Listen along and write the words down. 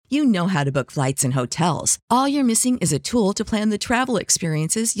You know how to book flights and hotels. All you're missing is a tool to plan the travel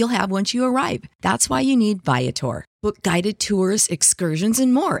experiences you'll have once you arrive. That's why you need Viator. Book guided tours, excursions,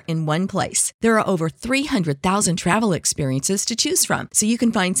 and more in one place. There are over 300,000 travel experiences to choose from, so you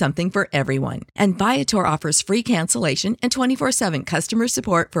can find something for everyone. And Viator offers free cancellation and 24/7 customer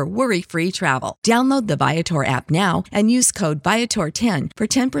support for worry-free travel. Download the Viator app now and use code Viator10 for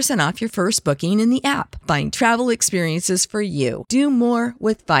 10% off your first booking in the app. Find travel experiences for you. Do more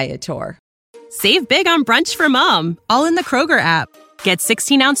with Viator. Save big on brunch for mom, all in the Kroger app. Get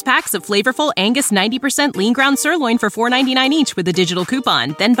 16-ounce packs of flavorful Angus 90% lean ground sirloin for $4.99 each with a digital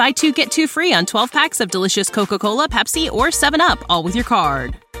coupon. Then buy 2, get 2 free on 12 packs of delicious Coca-Cola, Pepsi, or 7-Up, all with your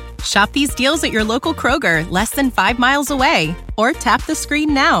card. Shop these deals at your local Kroger, less than 5 miles away. Or tap the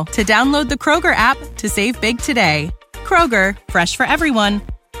screen now to download the Kroger app to save big today. Kroger, fresh for everyone.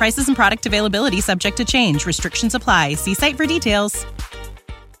 Prices and product availability subject to change. Restrictions apply. See site for details.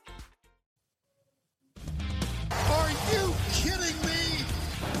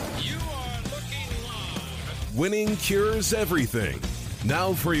 Winning cures everything.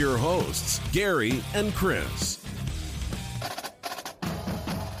 Now for your hosts, Gary and Chris.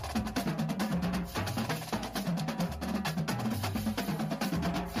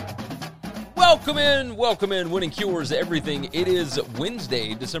 Welcome in. Winning cures everything. It is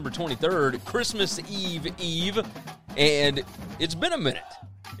Wednesday, December 23rd, Christmas Eve, and it's been a minute.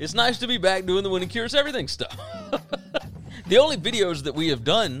 It's nice to be back doing the Winning cures everything stuff. The only videos that we have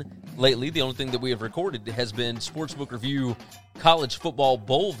done lately, the only thing that we have recorded has been Sportsbook Review college football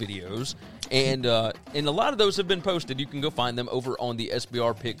bowl videos, and a lot of those have been posted. You can go find them over on the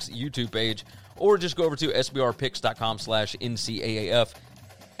SBR Picks YouTube page, or just go over to sbrpicks.com/NCAAF.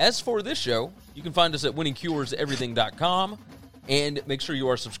 As for this show, you can find us at winningcureseverything.com, and make sure you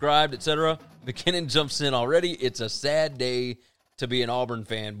are subscribed, etc. McKinnon jumps in already. It's a sad day to be an Auburn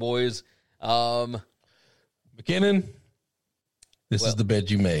fan, boys. McKinnon, this is the bed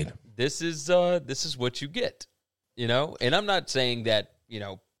you made. This is what you get, and I'm not saying that,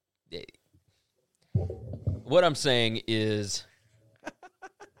 what I'm saying is,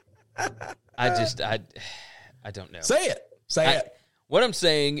 I don't know. Say it. What I'm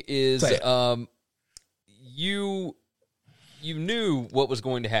saying is, you knew what was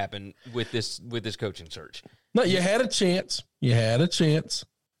going to happen with this coaching search. No, you had a chance. You had a chance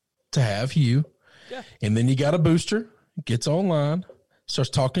to have Hugh. Yeah. And then you got a booster, gets online, starts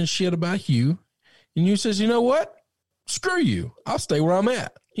talking shit about Hugh, and you says, you know what? Screw you. I'll stay where I'm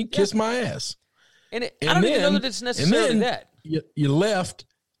at. You kiss my ass. I don't even know that it's necessarily that. You left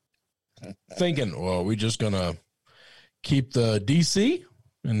thinking, well, we're just going to keep the DC.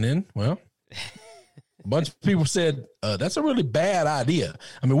 And then, well, a bunch of people said, that's a really bad idea.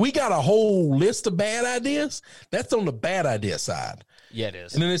 I mean, we got a whole list of bad ideas. That's on the bad idea side. Yeah, it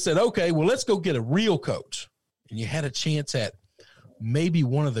is. And then they said, okay, well, let's go get a real coach. And you had a chance at maybe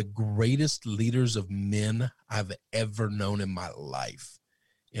one of the greatest leaders of men I've ever known in my life,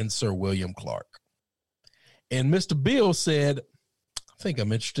 in Sir William Clark. And Mr. Bill said, I think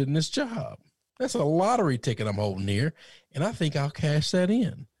I'm interested in this job. That's a lottery ticket I'm holding here, and I think I'll cash that in.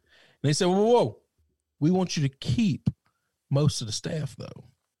 And they said, whoa, we want you to keep most of the staff, though.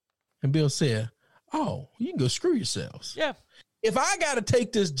 And Bill said, oh, you can go screw yourselves. Yeah. If I got to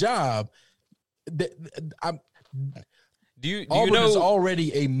take this job, Auburn is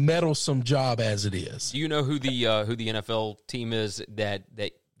already a meddlesome job as it is. Do you know who the NFL team is that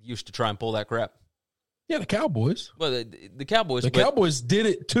used to try and pull that crap? Yeah, the Cowboys. Well, the Cowboys. The Cowboys did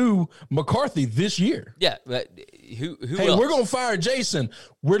it to McCarthy this year. Yeah, but who Hey, else? We're going to fire Jason.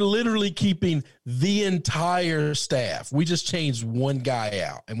 We're literally keeping the entire staff. We just changed one guy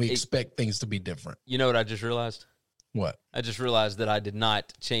out, and we expect things to be different. You know what I just realized? What? I just realized that I did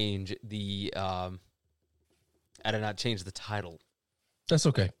not change the title. That's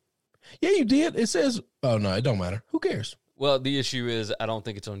okay. Yeah, you did. It says, oh, no, it don't matter. Who cares? Well, the issue is I don't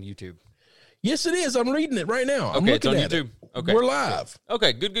think it's on YouTube. Yes, it is. I'm reading it right now. I'm okay, it's on looking at YouTube. It. Okay. We're live.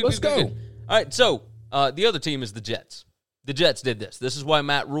 Okay, good. Let's go. Good. All right, so the other team is the Jets. The Jets did this. This is why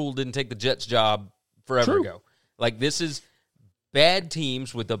Matt Rule didn't take the Jets job forever ago. Like, this is bad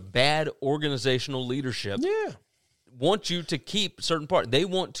teams with a bad organizational leadership. Yeah. Want you to keep certain part. They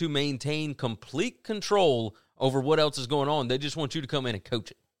want to maintain complete control over what else is going on. They just want you to come in and coach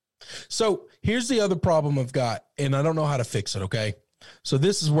it. So here's the other problem I've got, and I don't know how to fix it, okay? So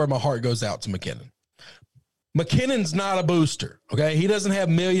this is where my heart goes out to McKinnon. McKinnon's not a booster, okay? He doesn't have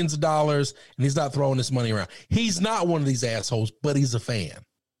millions of dollars, and he's not throwing this money around. He's not one of these assholes, but he's a fan.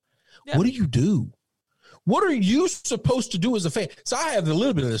 Yeah. What do you do? What are you supposed to do as a fan? So I have a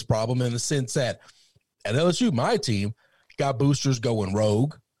little bit of this problem in the sense that at LSU, my team got boosters going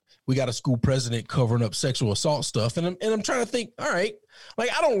rogue. we got a school president covering up sexual assault stuff. And I'm trying to think, all right, like,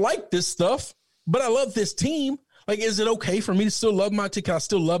 I don't like this stuff, but I love this team. Like, is it okay for me to still love my team? Can I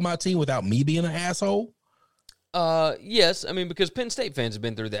still love my team without me being an asshole? Yes. I mean, because Penn State fans have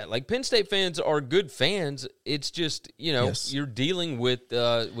been through that. Like, Penn State fans are good fans. It's just, you're dealing with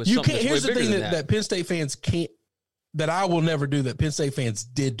something that's here's way the thing bigger that Penn State fans can't, that I will never do, that Penn State fans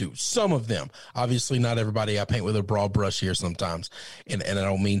did do. Some of them, obviously not everybody. I paint with a broad brush here sometimes, and I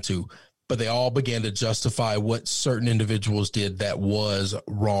don't mean to, but they all began to justify what certain individuals did that was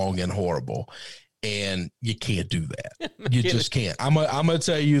wrong and horrible. And you can't do that. You just can't. I'm going to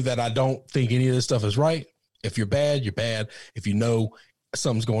tell you that I don't think any of this stuff is right. If you're bad, you're bad. If you know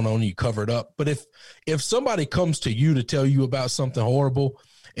something's going on, you cover it up. But if somebody comes to you to tell you about something horrible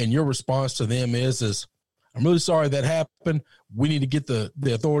and your response to them is I'm really sorry that happened, we need to get the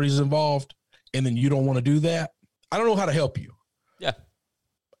authorities involved, and then you don't want to do that, I don't know how to help you. Yeah.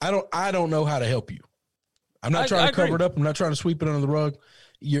 I don't know how to help you. I'm not trying to cover it up. I'm not trying to sweep it under the rug.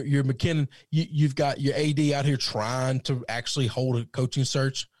 You're McKinnon. You've got your AD out here trying to actually hold a coaching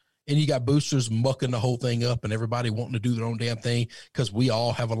search, and you got boosters mucking the whole thing up, and everybody wanting to do their own damn thing because we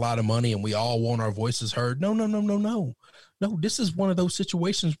all have a lot of money and we all want our voices heard. No. This is one of those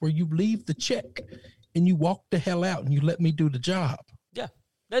situations where you leave the check and you walk the hell out and you let me do the job. Yeah,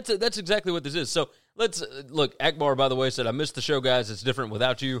 that's exactly what this is. So let's look. Akbar, by the way, said, I missed the show, guys. It's different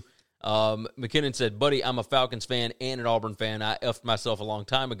without you. McKinnon said, buddy, I'm a Falcons fan and an Auburn fan. I effed myself a long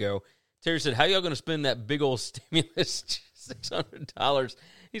time ago. Terry said, how y'all going to spend that big old stimulus $600?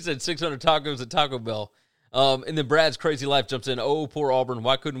 He said 600 tacos at Taco Bell. And then Brad's Crazy Life jumps in. Oh, poor Auburn.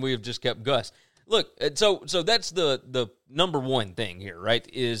 Why couldn't we have just kept Gus? Look, so that's the number one thing here, right,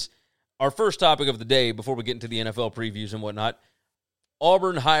 is our first topic of the day before we get into the NFL previews and whatnot.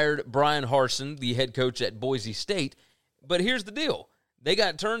 Auburn hired Brian Harsin, the head coach at Boise State. But here's the deal. They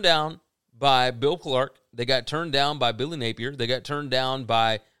got turned down by Bill Clark. They got turned down by Billy Napier. They got turned down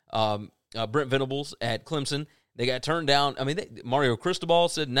by Brent Venables at Clemson. They got turned down. I mean, Mario Cristobal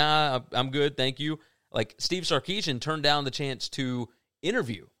said, nah, I'm good, thank you. Like, Steve Sarkisian turned down the chance to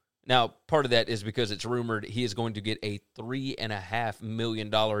interview. Now, part of that is because it's rumored he is going to get a $3.5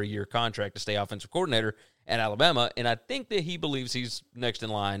 million a year contract to stay offensive coordinator at Alabama, and I think that he believes he's next in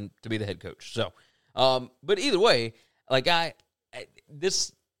line to be the head coach. So, but either way, like the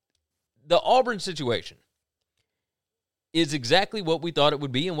Auburn situation is exactly what we thought it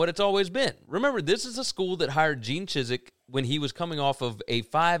would be and what it's always been. Remember, this is a school that hired Gene Chizik when he was coming off of a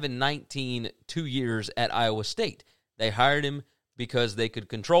 5-19 2 years at Iowa State. They hired him because they could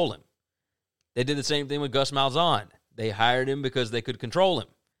control him. They did the same thing with Gus Malzahn. They hired him because they could control him.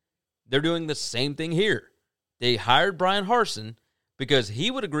 They're doing the same thing here. They hired Brian Harsin because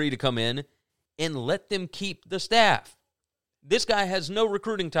he would agree to come in and let them keep the staff. This guy has no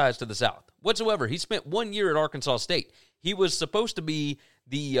recruiting ties to the South whatsoever. He spent 1 year at Arkansas State. He was supposed to be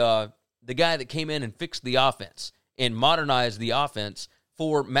the guy that came in and fixed the offense and modernized the offense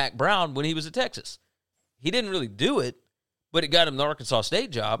for Mac Brown when he was at Texas. He didn't really do it, but it got him the Arkansas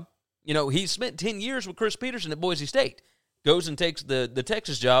State job. You know, he spent 10 years with Chris Peterson at Boise State. Goes and takes the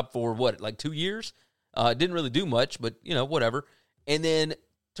Texas job for, like 2 years? Didn't really do much, but, whatever. And then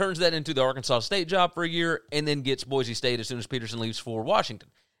turns that into the Arkansas State job for a year, and then gets Boise State as soon as Peterson leaves for Washington.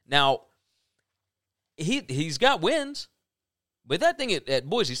 Now, he's got wins, but that thing at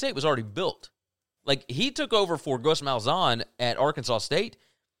Boise State was already built. Like, he took over for Gus Malzahn at Arkansas State.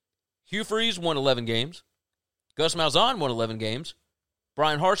 Hugh Freeze won 11 games. Gus Malzahn won 11 games.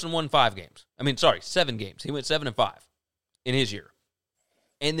 Brian Harsin won 7 games. He went 7-5 in his year.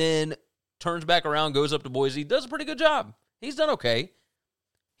 And then turns back around, goes up to Boise, does a pretty good job. He's done okay.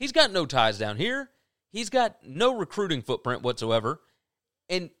 He's got no ties down here. He's got no recruiting footprint whatsoever.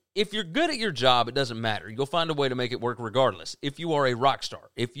 And if you're good at your job, it doesn't matter. You'll find a way to make it work regardless. If you are a rock star,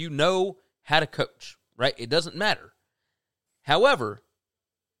 if you know how to coach, right? It doesn't matter. However,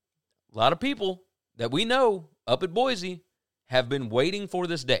 a lot of people that we know up at Boise have been waiting for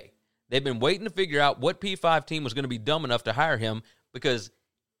this day. They've been waiting to figure out what P5 team was going to be dumb enough to hire him because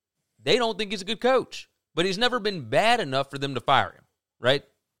they don't think he's a good coach. But he's never been bad enough for them to fire him, right?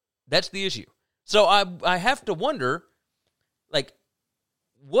 That's the issue. So I have to wonder, like,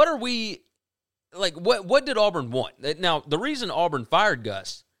 what are we, like, what did Auburn want? Now, the reason Auburn fired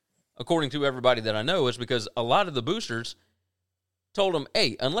Gus, according to everybody that I know, is because a lot of the boosters told him,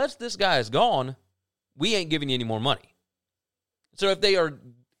 hey, unless this guy is gone, we ain't giving you any more money. So if they are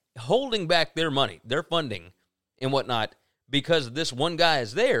holding back their money, their funding and whatnot, because this one guy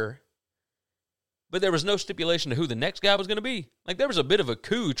is there, but there was no stipulation to who the next guy was going to be. Like, there was a bit of a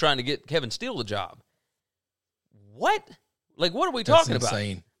coup trying to get Kevin Steele the job. What? Like, what are we talking about?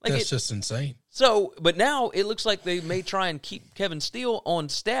 Like That's just insane. So, but now it looks like they may try and keep Kevin Steele on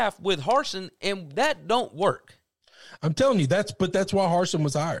staff with Harsin, and that don't work. I'm telling you, that's why Harsin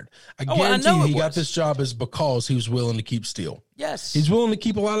was hired. I I guarantee know you it he got was. this job is because he was willing to keep Steele. Yes. He's willing to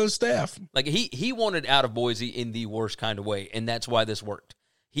keep a lot of the staff. Like he wanted out of Boise in the worst kind of way, and that's why this worked.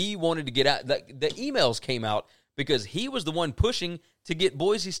 He wanted to get out. The emails came out because he was the one pushing to get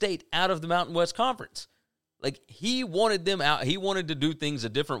Boise State out of the Mountain West Conference. Like, he wanted them out. He wanted to do things a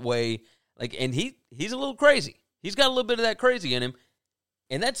different way. Like, and he's a little crazy. He's got a little bit of that crazy in him,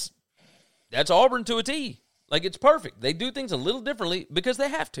 and that's Auburn to a T. Like, it's perfect. They do things a little differently because they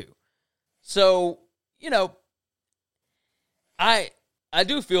have to. So, I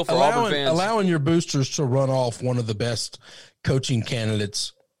do feel for Auburn fans. Allowing your boosters to run off one of the best coaching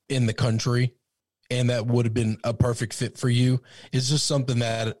candidates in the country, and that would have been a perfect fit for you, is just something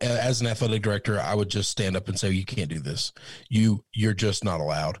that, as an athletic director, I would just stand up and say, you can't do this. You're just not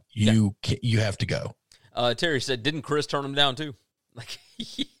allowed. You have to go. Terry said, didn't Chris turn him down too? Like,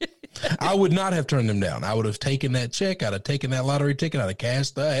 I would not have turned him down. I would have taken that check. I'd have taken that lottery ticket. I'd have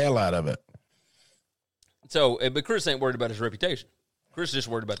cashed the hell out of it. So, but Chris ain't worried about his reputation. Chris is just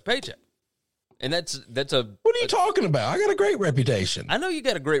worried about the paycheck. And that's a. What are you talking about? I got a great reputation. I know you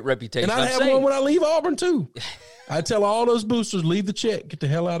got a great reputation. And I have one when I leave Auburn, too. I tell all those boosters, leave the check. Get the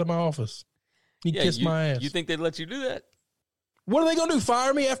hell out of my office. You kiss my ass. You think they'd let you do that? What are they going to do,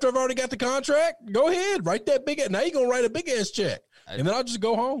 fire me after I've already got the contract? Go ahead. Write that big – now you're going to write a big-ass check. And then I'll just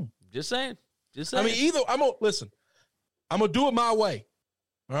go home. Just saying. I mean, I'm going to do it my way,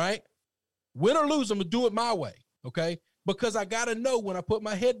 all right? Win or lose, I'm going to do it my way, okay? Because I got to know when I put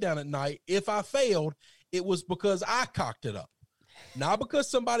my head down at night, if I failed, it was because I cocked it up. Not because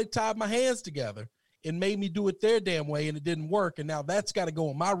somebody tied my hands together and made me do it their damn way and it didn't work, and now that's got to go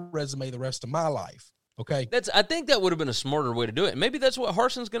on my resume the rest of my life, okay? I think that would have been a smarter way to do it. And maybe that's what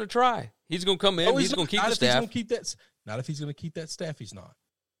Harsin's going to try. He's going to come in. He's going to keep the staff. Not if he's going to keep that staff, he's not.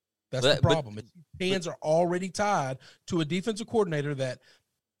 That's the problem. His hands are already tied to a defensive coordinator that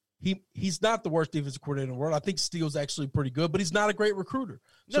he's not the worst defensive coordinator in the world. I think Steele's actually pretty good, but he's not a great recruiter.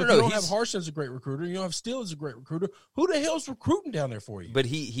 So if you don't have Harsin as a great recruiter, you don't have Steele as a great recruiter, who the hell's recruiting down there for you? But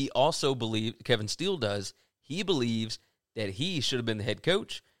he also believes, Kevin Steele does, he believes that he should have been the head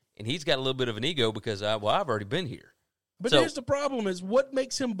coach, and he's got a little bit of an ego because, I've already been here. But here's the problem is what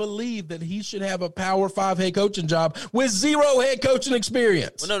makes him believe that he should have a Power 5 head coaching job with zero head coaching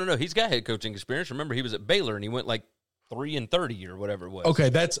experience? Well, no. He's got head coaching experience. Remember, he was at Baylor, and he went like 3-30 or whatever it was.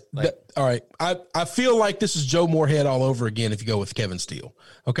 Okay, all right. I feel like this is Joe Moorhead all over again if you go with Kevin Steele.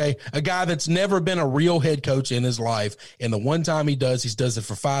 Okay, a guy that's never been a real head coach in his life, and the one time he does it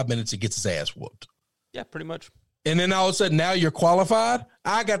for 5 minutes, he gets his ass whooped. Yeah, pretty much. And then all of a sudden, now you're qualified?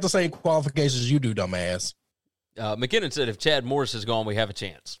 I got the same qualifications you do, dumbass. McKinnon said if Chad Morris is gone, we have a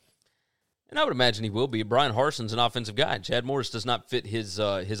chance. And I would imagine he will be. Brian Harsin's an offensive guy, and Chad Morris does not fit his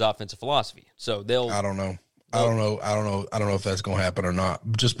offensive philosophy. So I don't know. I don't know if that's going to happen or not.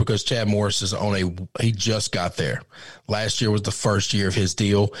 Just because Chad Morris is he just got there. Last year was the first year of his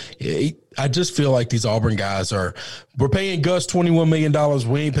deal. I just feel like these Auburn guys we're paying Gus $21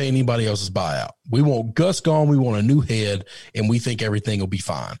 million. We ain't paying anybody else's buyout. We want Gus gone. We want a new head, and we think everything will be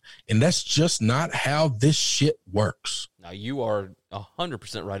fine. And that's just not how this shit works. Now, you are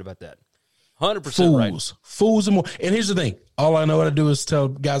 100% right about that. 100% right. Fools and more. And here's the thing. All I know how to do is tell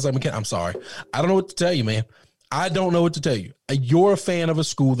guys like McKenna, I'm sorry. I don't know what to tell you, man. I don't know what to tell you. You're a fan of a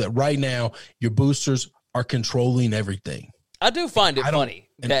school that right now your boosters are controlling everything. I do find it funny.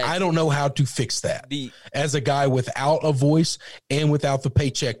 And I don't know how to fix that. As a guy without a voice and without the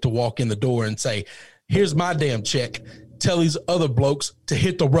paycheck to walk in the door and say, here's my damn check. Tell these other blokes to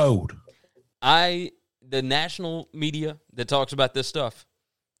hit the road. The national media that talks about this stuff,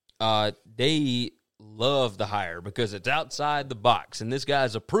 they love the hire because it's outside the box and this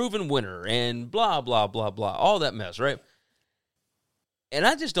guy's a proven winner and blah, blah, blah, blah, all that mess, right? And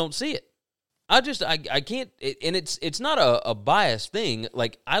I just don't see it. I can't, and it's not a biased thing.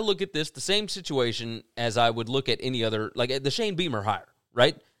 Like, I look at this the same situation as I would look at any other, like the Shane Beamer hire,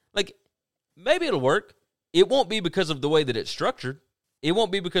 right? Like, maybe it'll work. It won't be because of the way that it's structured. It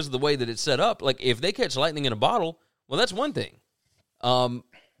won't be because of the way that it's set up. Like, if they catch lightning in a bottle, well, that's one thing.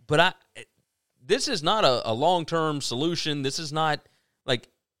 But this is not a long-term solution. This is not, like,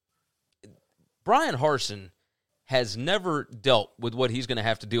 Brian Harsin has never dealt with what he's going to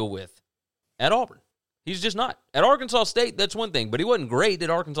have to deal with at Auburn. He's just not. At Arkansas State, that's one thing, but he wasn't great at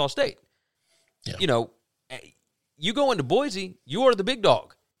Arkansas State. Yeah. You go into Boise, you are the big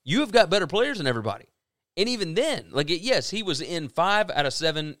dog. You have got better players than everybody. And even then, yes, he was in 5 out of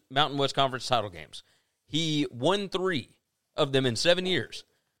 7 Mountain West Conference title games. He won 3 of them in 7 years.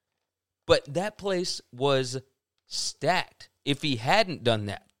 But that place was stacked. If he hadn't done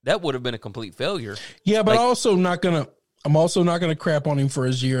that, that would have been a complete failure. Yeah, but I'm also not gonna crap on him for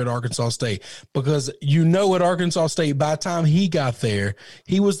his year at Arkansas State, because at Arkansas State, by the time he got there,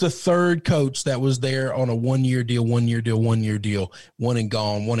 he was the third coach that was there on a 1 year deal, one and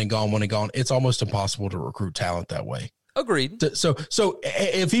gone. It's almost impossible to recruit talent that way. Agreed. So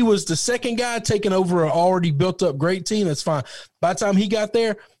if he was the second guy taking over an already built up great team, that's fine. By the time he got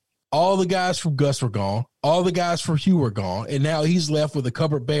there, all the guys from Gus were gone. All the guys from Hugh were gone. And now he's left with a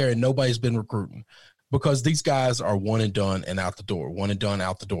cupboard bare and nobody's been recruiting, because these guys are one and done and out the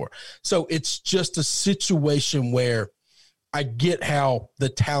door. So it's just a situation where I get how the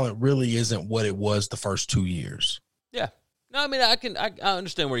talent really isn't what it was the first 2 years. Yeah. No, I mean, I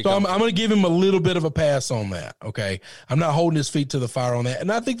understand where you're So coming from. I'm going to give him a little bit of a pass on that, okay? I'm not holding his feet to the fire on that.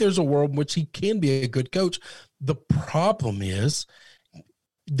 And I think there's a world in which he can be a good coach. The problem is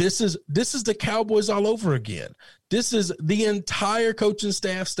this is the Cowboys all over again. This is the entire coaching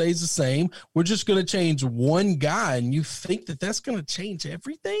staff stays the same. We're just going to change one guy, and you think that that's going to change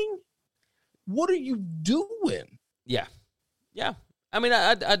everything? What are you doing? Yeah. I mean,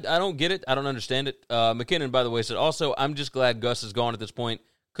 I don't get it. I don't understand it. McKinnon, by the way, said, also, I'm just glad Gus is gone at this point.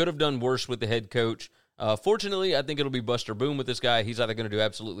 Could have done worse with the head coach. Fortunately, I think it'll be bust or boom with this guy. He's either going to do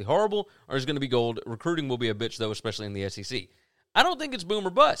absolutely horrible or he's going to be gold. Recruiting will be a bitch, though, especially in the SEC. I don't think it's boom or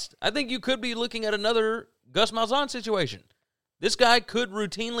bust. I think you could be looking at another Gus Malzahn situation. This guy could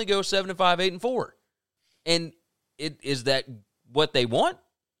routinely go 7-5, 8-4. And is that what they want?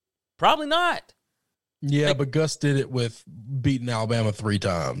 Probably not. Yeah, but Gus did it with beating Alabama 3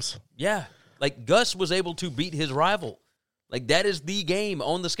 times. Yeah, like Gus was able to beat his rival. Like that is the game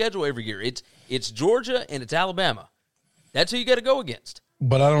on the schedule every year. It's Georgia and it's Alabama. That's who you got to go against.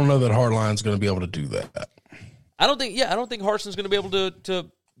 But I don't know that Hartline's going to be able to do that. I don't think Harsin's going to be able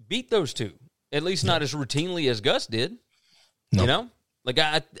to beat those two. At least not as routinely as Gus did. No. You know? Like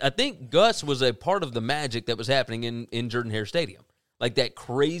I think Gus was a part of the magic that was happening in Jordan-Hare Stadium. Like that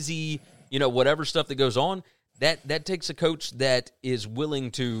crazy, whatever stuff that goes on, that takes a coach that is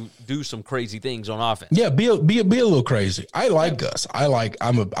willing to do some crazy things on offense. Yeah, be a little crazy. I like Gus.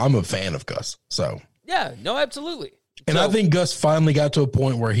 I'm a fan of Gus. So yeah, no, absolutely. And I think Gus finally got to a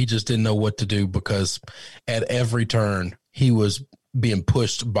point where he just didn't know what to do, because at every turn he was being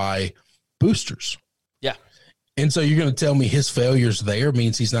pushed by boosters. Yeah. And so you're going to tell me his failures there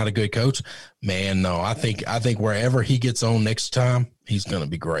means he's not a good coach? Man, no. I think wherever he gets on next time, he's going to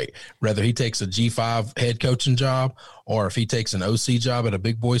be great. Whether he takes a G5 head coaching job or if he takes an OC job at a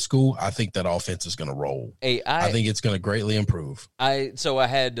big boy school, I think that offense is going to roll. Hey, I think it's going to greatly improve. So I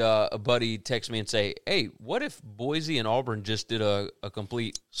had a buddy text me and say, hey, what if Boise and Auburn just did a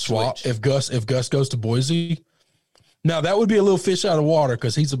complete swap? Switch? If Gus goes to Boise, now that would be a little fish out of water,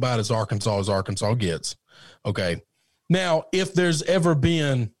 because he's about as Arkansas gets. Okay. Now, if there's ever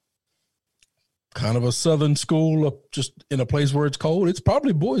been kind of a Southern school just in a place where it's cold, it's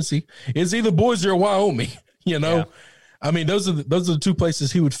probably Boise. It's either Boise or Wyoming, Yeah. I mean, those are the two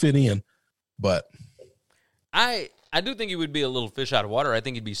places he would fit in. But I do think he would be a little fish out of water. I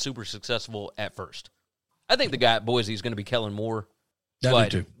think he'd be super successful at first. I think the guy at Boise is going to be Kellen Moore. I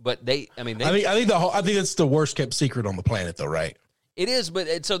do too. But I think it's the worst kept secret on the planet, though, right? It is,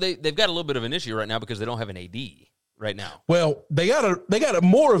 but so they've got a little bit of an issue right now because they don't have an AD right now. Well, they got a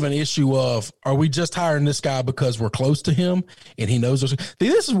more of an issue of, are we just hiring this guy because we're close to him and he knows us?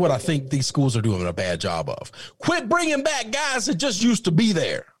 This is what I think these schools are doing a bad job of. Quit bringing back guys that just used to be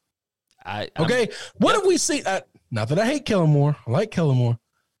there. What have we seen? Not that I hate Kellen Moore. I like Kellen Moore.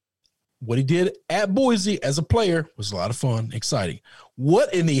 What he did at Boise as a player was a lot of fun, exciting.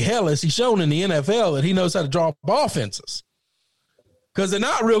 What in the hell has he shown in the NFL that he knows how to draw up offenses? Because they're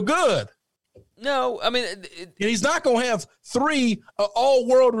not real good. No, I mean, and he's not going to have 3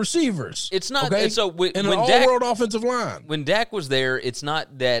 all-world receivers. It's not. Okay? So when an all-world offensive line. When Dak was there, it's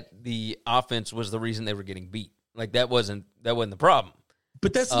not that the offense was the reason they were getting beat. Like that wasn't the problem.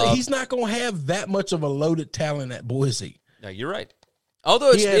 But he's not going to have that much of a loaded talent at Boise. No, you're right.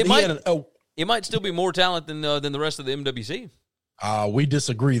 Although it might still be more talent than the rest of the MWC. We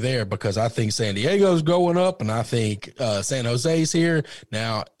disagree there, because I think San Diego's going up, and I think San Jose's here.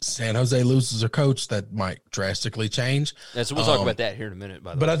 Now, San Jose loses a coach, that might drastically change. Yeah, so we'll talk about that here in a minute,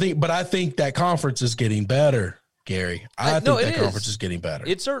 by the way. But I think that conference is getting better, Gary. I think that conference is getting better.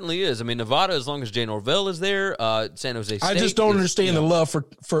 It certainly is. I mean, Nevada, as long as Jay Norvell is there, San Jose State. I just don't understand the love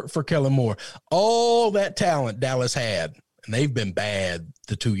for Kellen Moore. All that talent Dallas had, and they've been bad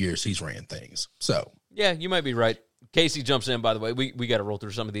the 2 years he's ran things. So yeah, you might be right. Casey jumps in, by the way. We got to roll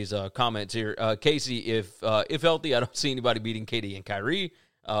through some of these comments here. Casey, if healthy, I don't see anybody beating KD and Kyrie.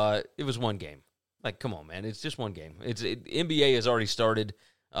 It was one game. Like, come on, man. It's just one game. NBA has already started.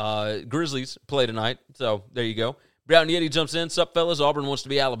 Grizzlies play tonight, so there you go. Brown Yeti jumps in. Sup, fellas? Auburn wants to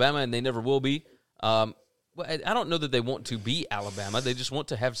be Alabama, and they never will be. Well, I don't know that they want to be Alabama. They just want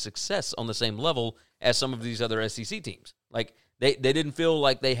to have success on the same level as some of these other SEC teams. Like, they didn't feel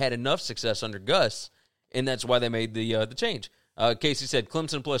like they had enough success under Gus, and that's why they made the change. Casey said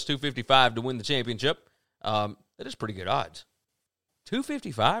Clemson plus 255 to win the championship. That is pretty good odds.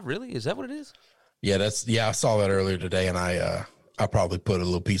 255, really? Is that what it is? Yeah, I saw that earlier today, and I probably put a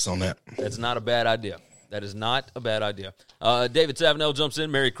little piece on that. That's not a bad idea. That is not a bad idea. David Savinell jumps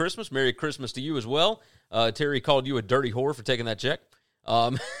in. Merry Christmas. Merry Christmas to you as well. Terry called you a dirty whore for taking that check.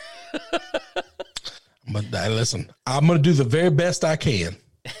 But listen, I'm going to do the very best I can.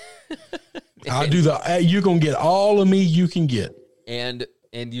 You're going to get all of me you can get. And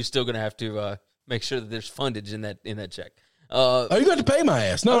you're still going to have to make sure that there's fundage in that check. You got to pay my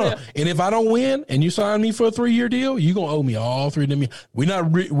ass. No. And if I don't win and you sign me for a 3-year deal, you're going to owe me all 3 of them. We're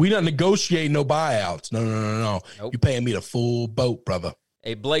not negotiating no buyouts. No. Nope. You're paying me the full boat, brother.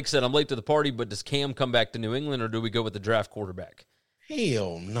 Hey, Blake said, I'm late to the party, but does Cam come back to New England or do we go with the draft quarterback?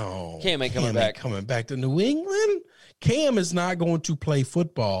 Hell no. Cam ain't coming back. Coming back to New England? Cam is not going to play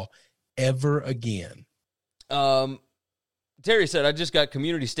football ever again. Terry said, I just got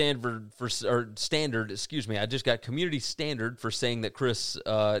community standard for saying that Chris,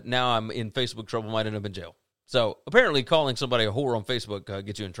 now I'm in Facebook trouble, might end up in jail. So apparently calling somebody a whore on Facebook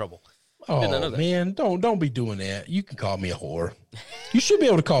gets you in trouble. Oh, man, don't be doing that. You can call me a whore. You should be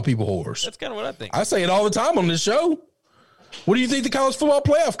able to call people whores. That's kind of what I think. I say it all the time on this show. What do you think the College Football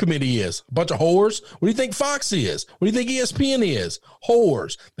Playoff Committee is? A bunch of whores? What do you think Fox is? What do you think ESPN is?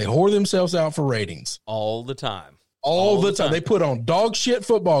 Whores. They whore themselves out for ratings. All the time. All the time. They put on dog shit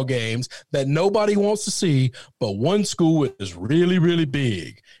football games that nobody wants to see, but one school is really, really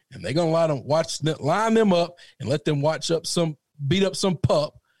big. And they're going to line them up and let them beat up some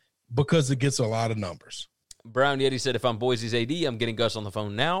pup because it gets a lot of numbers. Brown Yeti said, if I'm Boise's AD, I'm getting Gus on the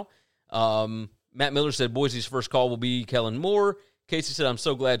phone now. Matt Miller said Boise's first call will be Kellen Moore. Casey said, I'm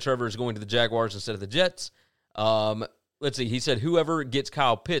so glad Trevor is going to the Jaguars instead of the Jets. Let's see. He said whoever gets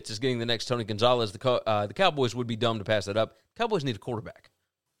Kyle Pitts is getting the next Tony Gonzalez. The Cowboys would be dumb to pass that up. Cowboys need a quarterback.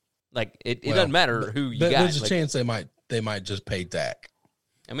 Like it doesn't matter who you got. There's a chance they might just pay Dak.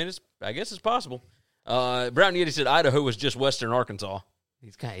 I mean, I guess it's possible. Brown Yeti said Idaho was just Western Arkansas.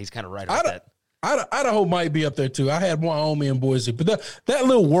 He's kind of right about that. Idaho might be up there too. I had one homie in Boise, but that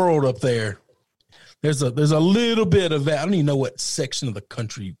little world up there, there's a little bit of that. I don't even know what section of the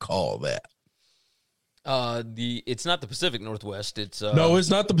country you call that. It's not the Pacific Northwest. No, it's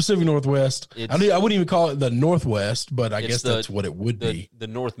not the Pacific Northwest. I wouldn't even call it the Northwest, but I guess that's what it would be. The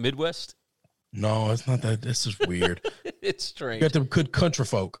North Midwest? No, it's not that. This is weird. It's strange. You got the good country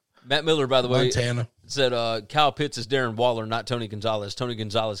folk. Matt Miller, by the way, Montana said Kyle Pitts is Darren Waller, not Tony Gonzalez. Tony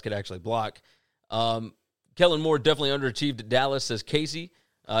Gonzalez could actually block. Kellen Moore definitely underachieved at Dallas, says Casey.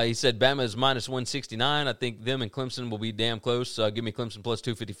 He said Bama is minus 169. I think them and Clemson will be damn close. Give me Clemson plus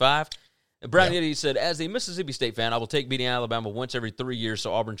 255. Brown Yeti said, as a Mississippi State fan, I will take beating Alabama once every 3 years,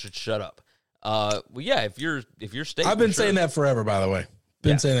 so Auburn should shut up. Well, yeah, if you're state, I've been saying that forever. By the way,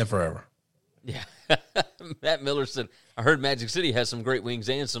 saying that forever. Yeah. Matt Miller said, I heard Magic City has some great wings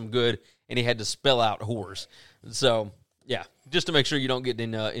and some good, and he had to spell out whores. So yeah, just to make sure you don't get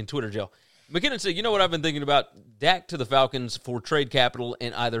in Twitter jail. McKinnon said, you know what I've been thinking about? Dak to the Falcons for trade capital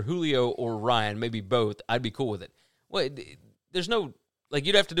and either Julio or Ryan, maybe both. I'd be cool with it. Well, there's no. Like,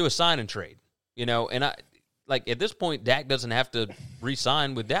 you'd have to do a sign and trade, you know, and at this point, Dak doesn't have to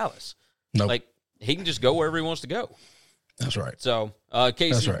re-sign with Dallas. Nope. Like, he can just go wherever he wants to go. That's right. So,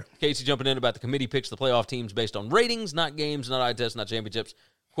 Casey jumping in about the committee picks the playoff teams based on ratings, not games, not eye tests, not championships.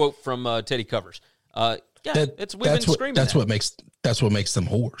 Quote from Teddy Covers. We've been screaming. That's what makes them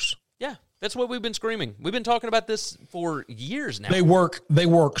whores. Yeah, that's what we've been screaming. We've been talking about this for years now. They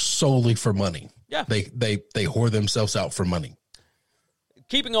work solely for money. Yeah. They whore themselves out for money.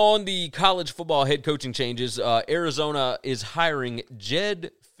 Keeping on the college football head coaching changes, Arizona is hiring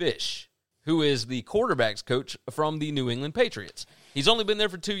Jed Fish, who is the quarterback's coach from the New England Patriots. He's only been there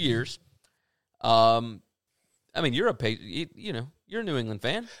for 2 years. I mean, you're you're a New England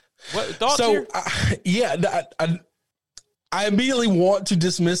fan. What thoughts here? I immediately want to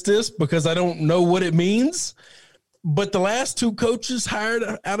dismiss this because I don't know what it means. But the last 2 coaches hired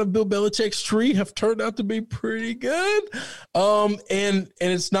out of Bill Belichick's tree have turned out to be pretty good. And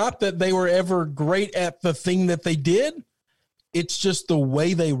it's not that they were ever great at the thing that they did. It's just the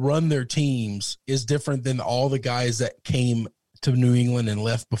way they run their teams is different than all the guys that came to New England and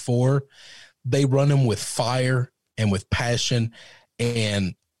left before. They run them with fire and with passion.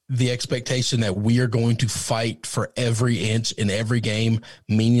 and the expectation that we are going to fight for every inch in every game,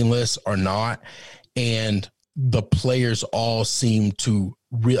 meaningless or not. And the players all seem to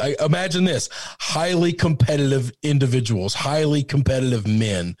imagine this: highly competitive individuals, highly competitive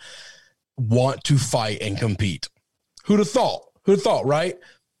men want to fight and compete. Who'd have thought? Who'd have thought, right?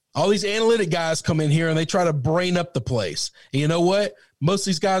 All these analytic guys come in here and they try to brain up the place. And you know what? Most of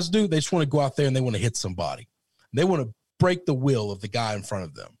these guys do. They just want to go out there and they want to hit somebody. They want to break the will of the guy in front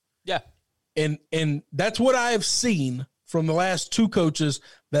of them. Yeah. And that's what I have seen from the last two coaches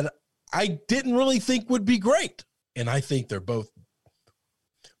that I didn't really think would be great. And I think they're both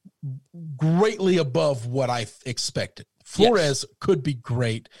greatly above what I expected. Flores could be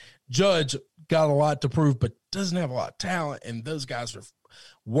great. Judge got a lot to prove, but doesn't have a lot of talent. And those guys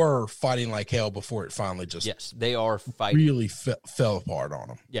were fighting like hell before it finally just they are fighting. Really fell apart on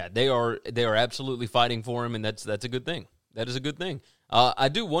them. Yeah, they are absolutely fighting for him, and that's a good thing. That is a good thing. I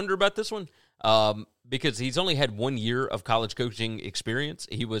do wonder about this one because he's only had 1 year of college coaching experience.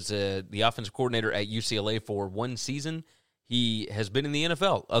 He was the offensive coordinator at UCLA for 1 season. He has been in the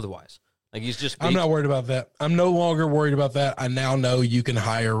NFL otherwise. Like I'm not worried about that. I'm no longer worried about that. I now know you can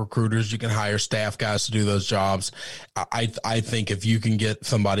hire recruiters, you can hire staff guys to do those jobs. I think if you can get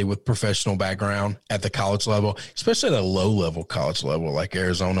somebody with professional background at the college level, especially at a low level college level like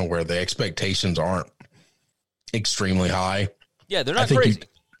Arizona, where the expectations aren't extremely high. Yeah, they're not crazy.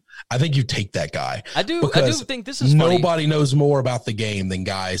 I think you take that guy. I do think this is funny. Nobody knows more about the game than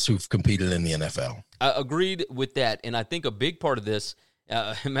guys who've competed in the NFL. I agreed with that, and I think a big part of this.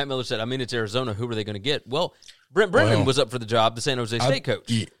 Matt Miller said, it's Arizona. Who are they going to get? Well, Brent Brennan was up for the job, the San Jose State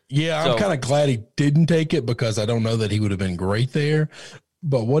coach. Yeah, I'm kind of glad he didn't take it because I don't know that he would have been great there.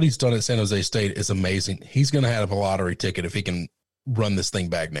 But what he's done at San Jose State is amazing. He's going to have a lottery ticket if he can run this thing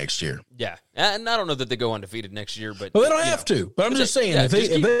back next year. Yeah, and I don't know that they go undefeated next year. But well, they don't have to. But I'm just saying, if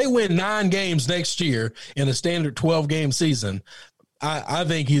they win 9 games next year in a standard 12-game season, I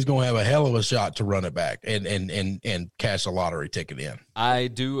think he's going to have a hell of a shot to run it back and cash a lottery ticket in. I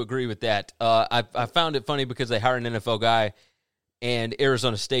do agree with that. I found it funny because they hired an NFL guy, and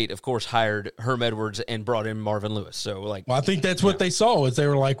Arizona State, of course, hired Herm Edwards and brought in Marvin Lewis. So, I think that's what they saw is they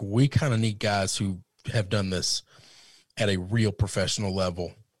were like, we kind of need guys who have done this at a real professional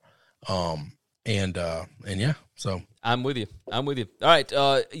level. And yeah, so I'm with you. All right.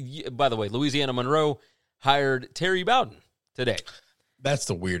 By the way, Louisiana Monroe hired Terry Bowden today. That's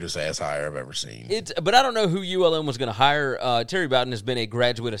the weirdest ass hire I've ever seen. But I don't know who ULM was going to hire. Terry Bowden has been a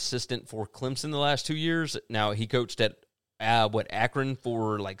graduate assistant for Clemson the last 2 years. Now, he coached at, Akron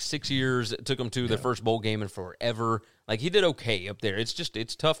for 6 years. It took him to their first bowl game in forever. He did okay up there.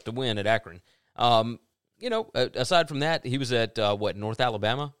 It's tough to win at Akron. Aside from that, he was at, North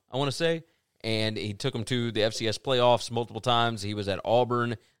Alabama, I want to say. And he took them to the FCS playoffs multiple times. He was at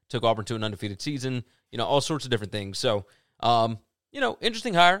Auburn, took Auburn to an undefeated season, all sorts of different things. So,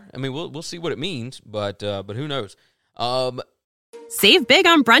 interesting hire. We'll see what it means, but who knows? Save big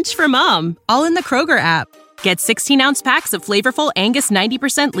on brunch for mom, all in the Kroger app. Get 16-ounce packs of flavorful Angus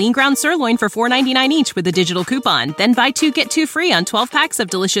 90% lean ground sirloin for $4.99 each with a digital coupon. Then buy 2, get 2 free on 12 packs of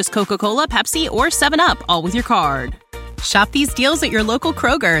delicious Coca-Cola, Pepsi, or 7-Up, all with your card. Shop these deals at your local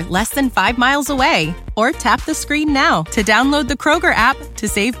Kroger, less than 5 miles away. Or tap the screen now to download the Kroger app to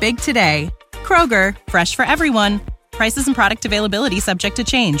save big today. Kroger, fresh for everyone. Prices and product availability subject to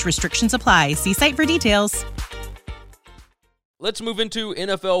change. Restrictions apply. See site for details. Let's move into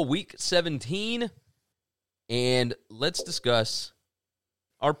NFL Week 17, and let's discuss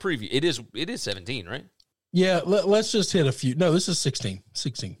our preview. It is 17, right? Yeah, let's just hit a few. No, this is 16.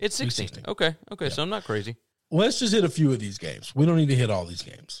 16. It's 16. Okay, yeah. So I'm not crazy. Let's just hit a few of these games. We don't need to hit all these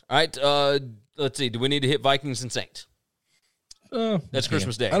games. All right, let's see. Do we need to hit Vikings and Saints? That's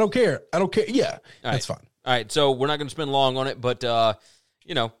Christmas Day. I don't care. Yeah, that's fine. All right, so we're not going to spend long on it, but,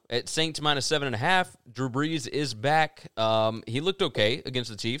 at Saints minus 7.5, Drew Brees is back. He looked okay against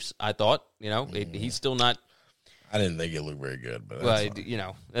the Chiefs, I thought. He's still not. I didn't think it looked very good, but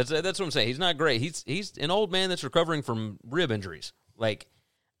that's what I'm saying. He's not great. He's an old man that's recovering from rib injuries.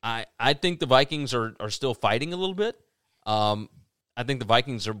 I think the Vikings are still fighting a little bit. I think the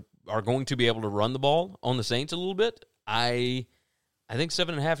Vikings are going to be able to run the ball on the Saints a little bit. I think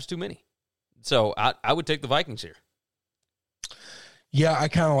 7.5 is too many. So I would take the Vikings here. Yeah, I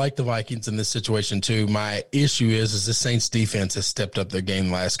kind of like the Vikings in this situation too. My issue is the Saints defense has stepped up their game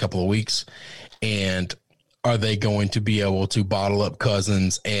the last couple of weeks, and are they going to be able to bottle up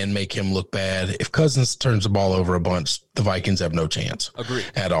Cousins and make him look bad? If Cousins turns the ball over a bunch, the Vikings have no chance. Agreed.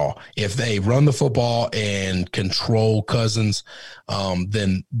 At all. If they run the football and control Cousins,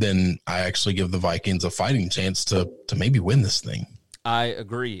 then I actually give the Vikings a fighting chance to maybe win this thing. I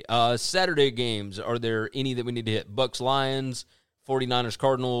agree. Saturday games, are there any that we need to hit? Bucks, Lions, 49ers,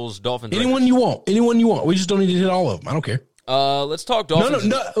 Cardinals, Dolphins. Anyone you want. We just don't need to hit all of them. I don't care. Let's talk Dolphins.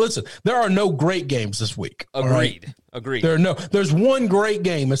 No. Listen, there are no great games this week. Agreed. There's one great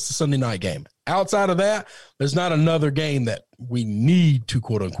game. It's the Sunday night game. Outside of that, there's not another game that we need to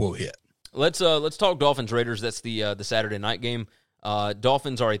quote unquote hit. Let's talk Dolphins Raiders. That's the Saturday night game.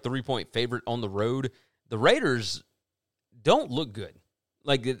 Dolphins are a 3-point favorite on the road. The Raiders don't look good.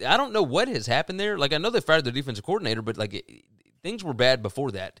 Like, I don't know what has happened there. Like, I know they fired their defensive coordinator, but like things were bad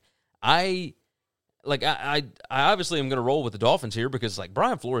before that. I obviously am going to roll with the Dolphins here because like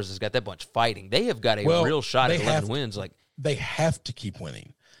Brian Flores has got that bunch fighting. They have got a real shot at 11 wins. Like, they have to keep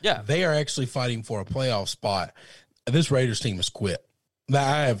winning. Yeah, they are actually fighting for a playoff spot. This Raiders team has quit.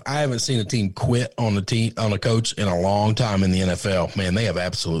 I haven't seen a team quit on a coach in a long time in the NFL. Man, they have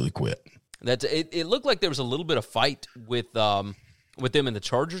absolutely quit. That's it. It looked like there was a little bit of fight with them in the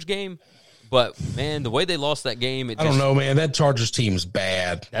Chargers game, but man, the way they lost that game, I don't know, man. That Chargers team is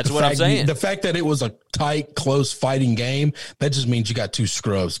bad. That's what I'm saying. The fact that it was a tight, close fighting game, that just means you got two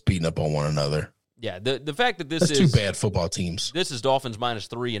scrubs beating up on one another. Yeah, the fact that That's two bad football teams. This is Dolphins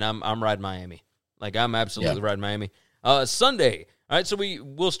 -3, and I'm riding Miami. Like, I'm absolutely riding Miami. Sunday. All right, so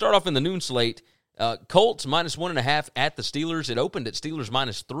we'll start off in the noon slate. Colts -1.5 at the Steelers. It opened at Steelers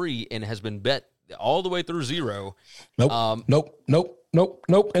 -3 and has been bet all the way through 0. Nope. Nope.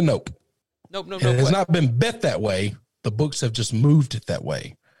 It has not been bet that way. The books have just moved it that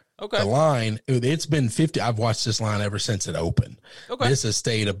way. Okay. The line, it's been 50. I've watched this line ever since it opened. Okay. This has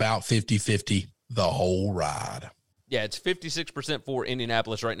stayed about 50-50 the whole ride. Yeah, it's 56% for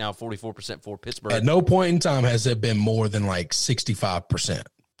Indianapolis right now, 44% for Pittsburgh. At no point in time has it been more than like 65%.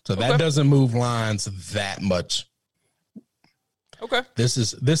 So that doesn't move lines that much. Okay. This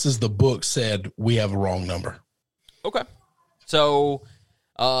is the book said we have a wrong number. Okay. So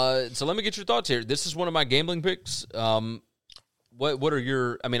let me get your thoughts here. This is one of my gambling picks. What are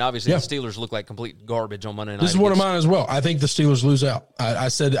your? I mean, obviously the Steelers look like complete garbage on Monday night. This is one of mine as well. I think the Steelers lose out. I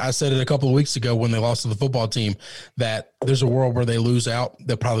said it a couple of weeks ago when they lost to the football team that there's a world where they lose out.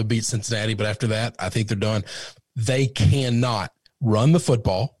 They'll probably beat Cincinnati, but after that, I think they're done. They cannot run the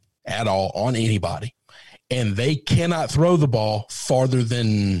football at all on anybody, and they cannot throw the ball farther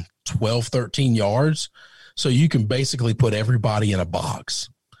than 12, 13 yards. So you can basically put everybody in a box,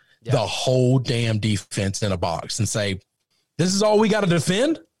 the whole damn defense in a box, and say, this is all we got to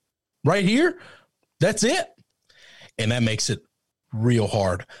defend right here. That's it. And that makes it real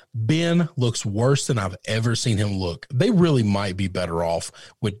hard. Ben looks worse than I've ever seen him look. They really might be better off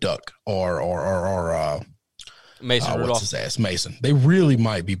with Duck or Mason Rudolph. What's his ass? Mason. They really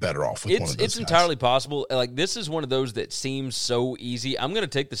might be better off with one of those It's guys. entirely possible. Like, this is one of those that seems so easy. I'm going to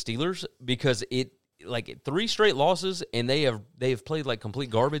take the Steelers because 3 straight losses and they have played like complete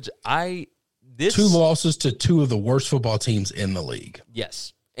garbage. 2 losses to 2 of the worst football teams in the league.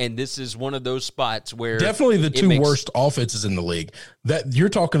 Yes. And this is one of those spots where definitely the 2 worst offenses in the league. That you're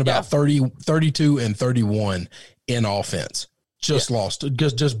talking about 32 and 31 in offense. Lost.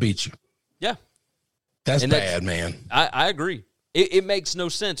 Just beat you. Yeah. That's bad, man. I agree. It makes no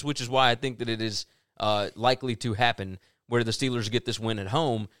sense, which is why I think that it is likely to happen where the Steelers get this win at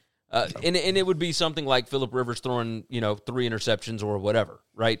home. And it would be something like Phillip Rivers throwing, 3 interceptions or whatever,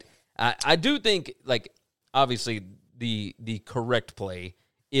 right? I do think, like, obviously the correct play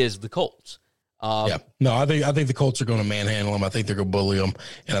is the Colts. No, I think the Colts are going to manhandle them. I think they're going to bully them,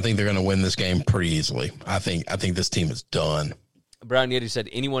 and I think they're going to win this game pretty easily. I think this team is done. Brown Yeti said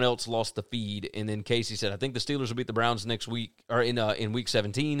anyone else lost the feed, and then Casey said I think the Steelers will beat the Browns next week or in week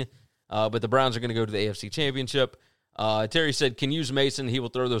 17, but the Browns are going to go to the AFC Championship. Terry said can use Mason. He will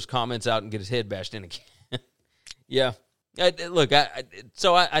throw those comments out and get his head bashed in again. Yeah. Look,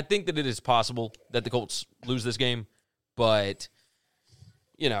 I think that it is possible that the Colts lose this game, but,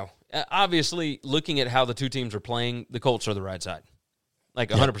 obviously looking at how the two teams are playing, the Colts are the right side. Like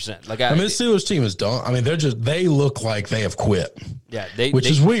 100%. Like, the Steelers team is done. I mean, they look like they have quit. Yeah. Which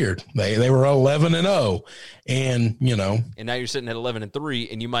is weird. They were 11-0 and, and now you're sitting at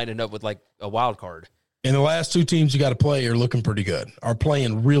 11-3 and you might end up with like a wild card. And the last 2 teams you got to play are looking pretty good, are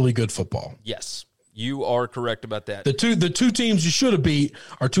playing really good football. Yes. You are correct about that. The two teams you should have beat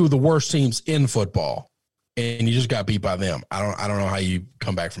are 2 of the worst teams in football, and you just got beat by them. I don't know how you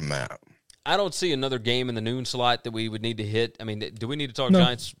come back from that. I don't see another game in the noon slot that we would need to hit. I mean, do we need to talk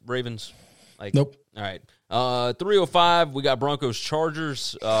Giants, Ravens? Nope. All right. 3:05, we got Broncos,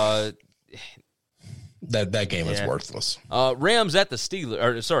 Chargers. That game is worthless. Rams at the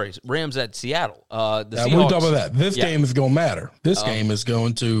Steelers, Rams at Seattle. The Seahawks, we'll talk about that. This game is going to matter. This game is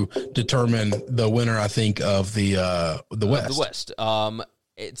going to determine the winner, I think, of the West. The West.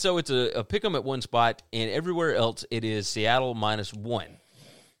 So it's a pick 'em at one spot, and everywhere else it is Seattle -1.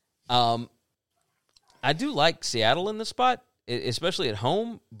 I do like Seattle in this spot, especially at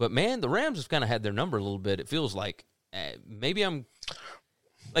home. But man, the Rams have kind of had their number a little bit. It feels like maybe I'm.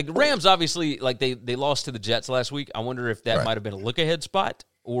 Like, the Rams, obviously, like, they lost to the Jets last week. I wonder if that might have been a look-ahead spot,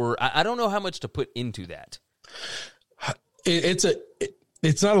 or I don't know how much to put into that. It's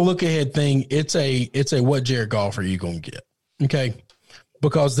not a look-ahead thing. It's a what Jared Goff are you going to get, okay?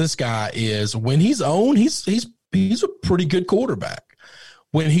 Because this guy is, when he's on, he's a pretty good quarterback.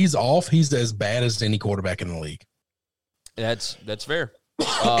 When he's off, he's as bad as any quarterback in the league. That's fair.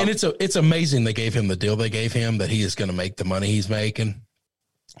 And it's amazing they gave him the deal they gave him, that he is going to make the money he's making.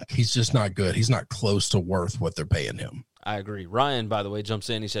 He's just not good. He's not close to worth what they're paying him. I agree. Ryan, by the way, jumps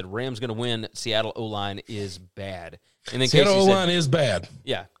in. He said, Rams going to win. Seattle O-line is bad. And then Seattle O-line is bad.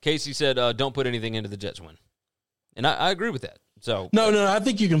 Yeah. Casey said, don't put anything into the Jets win. And I agree with that. So No, I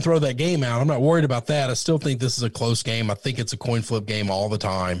think you can throw that game out. I'm not worried about that. I still think this is a close game. I think it's a coin flip game all the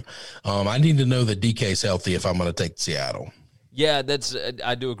time. I need to know that DK's healthy if I'm going to take Seattle. Yeah,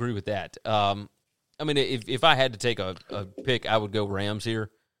 I do agree with that. I mean, if I had to take a pick, I would go Rams here.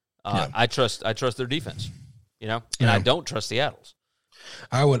 I trust their defense, and I don't trust Seattle's.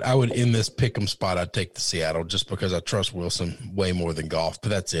 I would in this pick'em spot, I'd take the Seattle just because I trust Wilson way more than Goff. But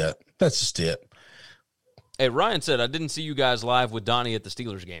that's it. That's just it. Hey, Ryan said, I didn't see you guys live with Donnie at the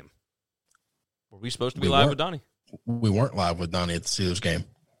Steelers game. Were we supposed to be live with Donnie? We weren't live with Donnie at the Steelers game.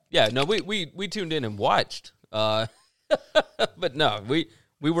 Yeah, no, we tuned in and watched. But no, we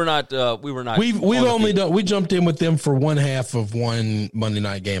were not. We jumped in with them for one half of one Monday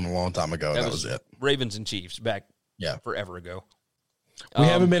night game a long time ago. That was it. Ravens and Chiefs back forever ago. We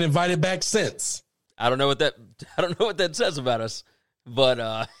haven't been invited back since. I don't know what that says about us, but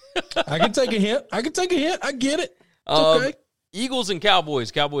I can take a hint. I get it. It's okay. Eagles and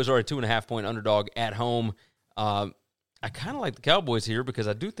Cowboys. Cowboys are a 2.5-point underdog at home. I kind of like the Cowboys here because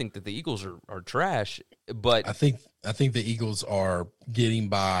I do think that the Eagles are trash, but I think the Eagles are getting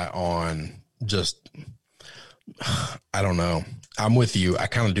by on just, I don't know. I'm with you. I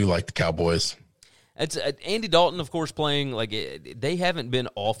kind of do like the Cowboys. It's Andy Dalton, of course, playing like they haven't been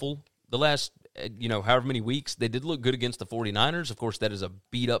awful the last, however many weeks. They did look good against the 49ers. Of course, that is a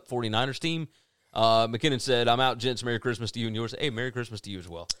beat-up 49ers team. McKinnon said, I'm out, gents. Merry Christmas to you and yours. Hey, Merry Christmas to you as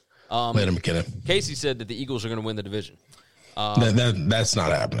well. Later, McKinnon. Casey said that the Eagles are going to win the division. That's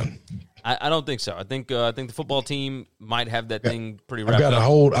not happening. I don't think so. I think the football team might have that thing pretty wrapped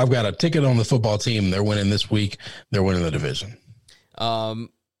up. I've got a ticket on the football team. They're winning this week. They're winning the division.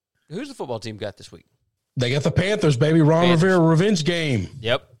 Who's the football team got this week? They got the Panthers, baby. Ron Rivera revenge game.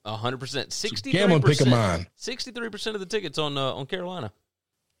 Yep, 100%. 63%. Gambling pick of mine. 63% of the tickets on Carolina.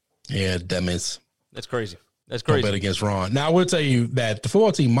 Yeah, dummies. That's crazy. That's crazy. Bet against Ron. Now, I will tell you that the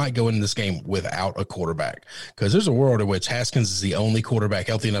football team might go into this game without a quarterback because there's a world in which Haskins is the only quarterback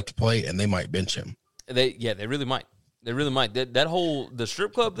healthy enough to play, and they might bench him. They really might. They really might. That whole the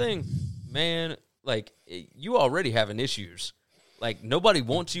strip club thing, man. Like you already having issues. Like nobody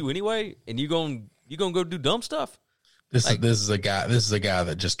wants you anyway, and you gonna go do dumb stuff. This is a guy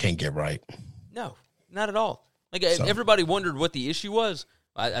that just can't get right. No, not at all. Like everybody wondered what the issue was.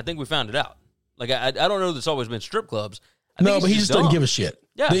 I think we found it out. Like, I don't know that it's always been strip clubs. No, but he just doesn't give a shit.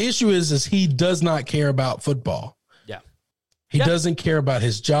 Yeah. The issue is he does not care about football. Yeah. He doesn't care about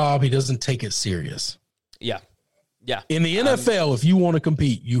his job. He doesn't take it serious. Yeah. Yeah. In the NFL, if you want to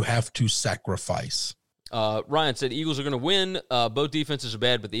compete, you have to sacrifice. Ryan said Eagles are going to win. Both defenses are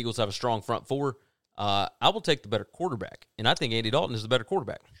bad, but the Eagles have a strong front four. I will take the better quarterback, and I think Andy Dalton is the better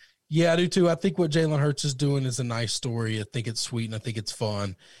quarterback. Yeah, I do too. I think what Jalen Hurts is doing is a nice story. I think it's sweet and I think it's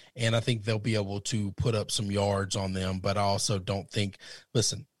fun. And I think they'll be able to put up some yards on them. But I also don't think,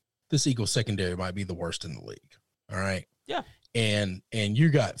 listen, this Eagles secondary might be the worst in the league. All right. Yeah. And you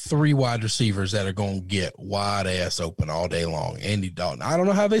got 3 wide receivers that are going to get wide ass open all day long. Andy Dalton. I don't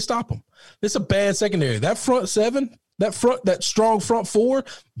know how they stop them. It's a bad secondary. That front 7, that strong front 4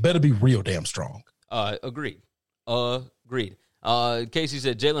 better be real damn strong. Agreed. Casey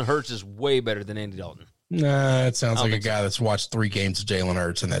said Jalen Hurts is way better than Andy Dalton. Nah, it sounds like a guy that's watched 3 games of Jalen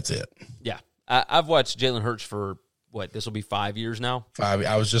Hurts, and that's it. Yeah. I've watched Jalen Hurts for, this will be 5 years now? 5.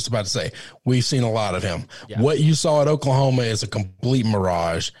 I was just about to say, we've seen a lot of him. Yeah. What you saw at Oklahoma is a complete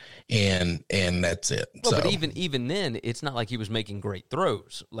mirage, and that's it. Well, but even then, it's not like he was making great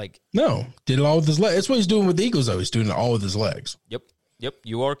throws. No, did it all with his legs. That's what he's doing with the Eagles, though. He's doing it all with his legs. Yep. Yep,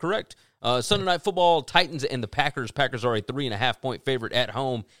 you are correct. Sunday Night Football, Titans and the Packers. Packers are a 3.5-point favorite at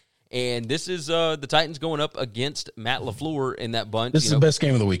home. And this is the Titans going up against Matt LaFleur in that bunch. This is the best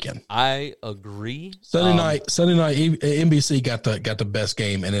game of the weekend. I agree. Sunday night, NBC got the best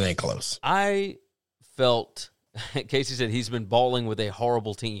game, and it ain't close. I felt, Casey said he's been balling with a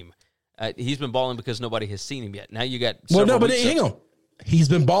horrible team. He's been balling because nobody has seen him yet. Now you got hang on. He's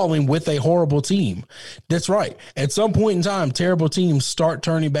been balling with a horrible team. That's right. At some point in time, terrible teams start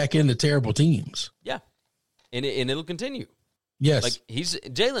turning back into terrible teams. Yeah, and it'll continue. Yes. Like he's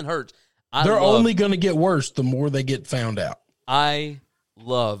Jalen Hurts. They're only going to get worse the more they get found out. I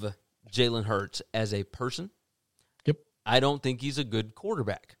love Jalen Hurts as a person. Yep. I don't think he's a good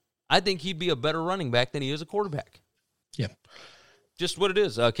quarterback. I think he'd be a better running back than he is a quarterback. Yeah. Just what it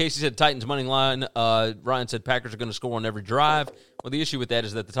is. Casey said Titans money line. Ryan said Packers are going to score on every drive. Well, the issue with that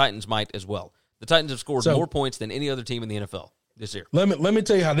is that the Titans might as well. The Titans have scored more points than any other team in the NFL this year. Let me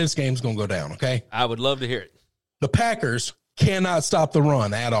tell you how this game's going to go down, okay? I would love to hear it. The Packers cannot stop the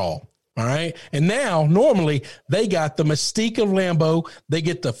run at all. All right. And now, normally, they got the mystique of Lambeau. They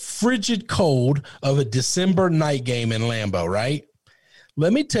get the frigid cold of a December night game in Lambeau, right?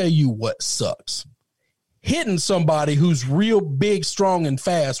 Let me tell you what sucks. Hitting somebody who's real big, strong, and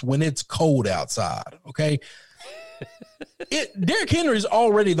fast when it's cold outside, okay? Derrick Henry is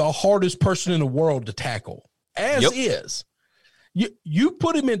already the hardest person in the world to tackle, as is. You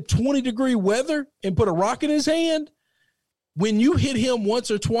put him in 20-degree weather and put a rock in his hand, when you hit him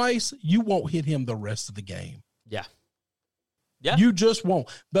once or twice, you won't hit him the rest of the game. Yeah. Yeah. You just won't.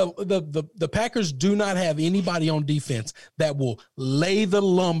 The Packers do not have anybody on defense that will lay the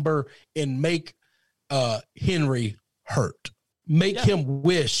lumber and make Henry hurt. Make him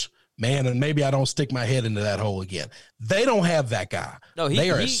wish, man, and maybe I don't stick my head into that hole again. They don't have that guy. No, they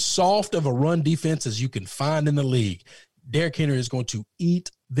are as soft of a run defense as you can find in the league. Derrick Henry is going to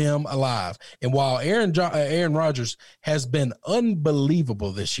eat them alive. And while Aaron Rodgers has been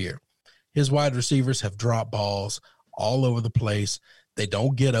unbelievable this year, his wide receivers have dropped balls all over the place. They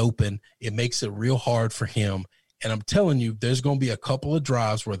don't get open. It makes it real hard for him. And I'm telling you, there's going to be a couple of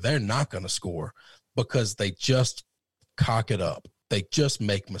drives where they're not going to score because they just cock it up. They just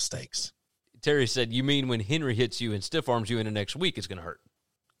make mistakes. Terry said, you mean when Henry hits you and stiff arms you into next week, it's going to hurt?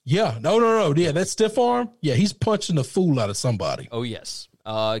 Yeah, no. Yeah, that stiff arm, yeah, he's punching the fool out of somebody. Oh, yes.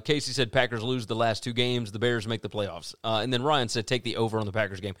 Casey said Packers lose the last two games. The Bears make the playoffs. And then Ryan said take the over on the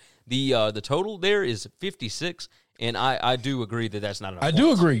Packers game. The total there is 56, and I do agree that that's not enough. I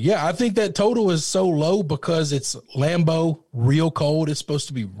do agree. Yeah, I think that total is so low because it's Lambeau, real cold. It's supposed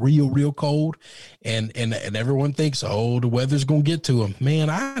to be real cold, and everyone thinks, oh, the weather's going to get to them.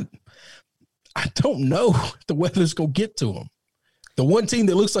 Man, I don't know if the weather's going to get to them. The one team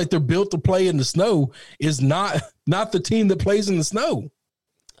that looks like they're built to play in the snow is not the team that plays in the snow.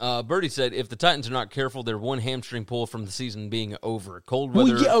 Birdie said, if the Titans are not careful, they're one hamstring pull from the season being over. Cold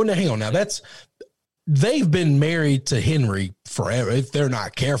weather. Well, yeah, no, hang on now. They've been married to Henry forever. If they're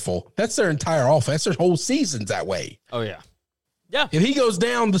not careful, that's their entire offense. Their whole season's that way. Oh, yeah. Yeah. If he goes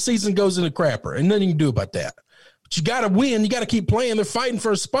down, the season goes in a crapper, and nothing you can do about that. But you got to win. You got to keep playing. They're fighting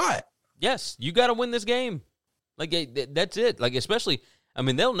for a spot. Yes, you got to win this game. Like, that's it. Like, especially, I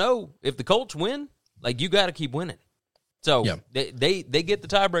mean, they'll know if the Colts win, like, you got to keep winning. So, they get the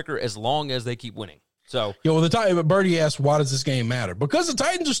tiebreaker as long as they keep winning. So, but Birdie asked, why does this game matter? Because the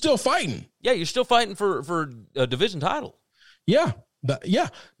Titans are still fighting. Yeah, you're still fighting for a division title. Yeah.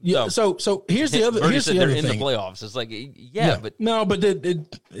 So here's the other. Birdie here's said the other they're thing. In the playoffs. It's like, but no, but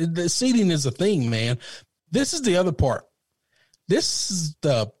the seeding is a thing, man. This is the other part. This is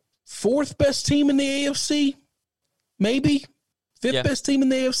the fourth best team in the AFC. Maybe fifth best team in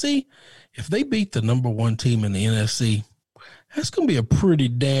the AFC. If they beat the number one team in the NFC, that's going to be a pretty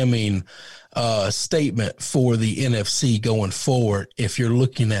damning statement for the NFC going forward. If you're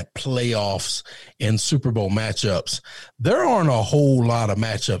looking at playoffs and Super Bowl matchups, there aren't a whole lot of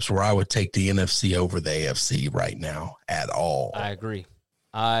matchups where I would take the NFC over the AFC right now at all. I agree.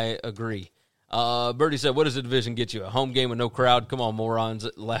 Birdie said, what does the division get you? A home game with no crowd? Come on, morons.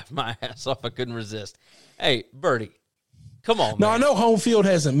 Laughed my ass off. I couldn't resist. Hey, Birdie. Come on, man. Now, I know home field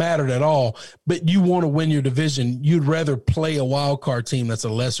hasn't mattered at all, but you want to win your division. You'd rather play a wild card team that's a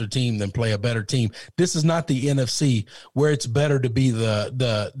lesser team than play a better team. This is not the NFC where it's better to be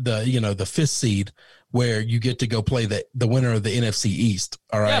the fifth seed where you get to go play the winner of the NFC East.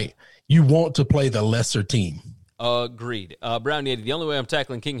 All right. Yep. You want to play the lesser team. Agreed. Brown Yeti, the only way I'm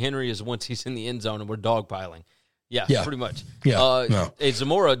tackling King Henry is once he's in the end zone and we're dogpiling. Yeah, pretty much. Yeah. Hey,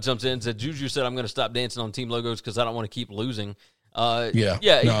 Zamora jumps in and said, Juju said, I'm going to stop dancing on team logos because I don't want to keep losing.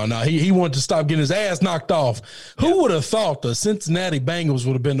 He wanted to stop getting his ass knocked off. Who would have thought the Cincinnati Bengals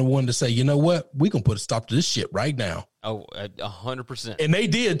would have been the one to say, you know what, we can put a stop to this shit right now. Oh, 100%. And they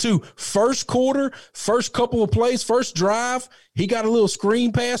did too. First quarter, first couple of plays, first drive, he got a little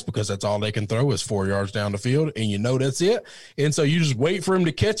screen pass because that's all they can throw is 4 yards down the field, and you know that's it. And so you just wait for him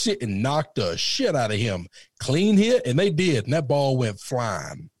to catch it and knock the shit out of him. Clean hit, and they did, and that ball went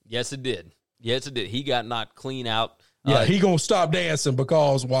flying. Yes, it did. He got knocked clean out. Yeah, he going to stop dancing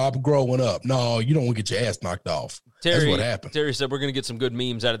because while I'm growing up. No, you don't want to get your ass knocked off. That's what happened. Terry said we're going to get some good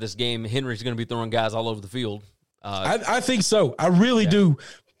memes out of this game. Henry's going to be throwing guys all over the field. I think so. I really do.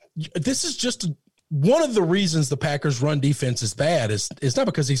 This is just one of the reasons the Packers' run defense is bad. It's not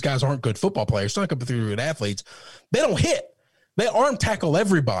because these guys aren't good football players. It's not because they're good athletes. They don't hit. They arm tackle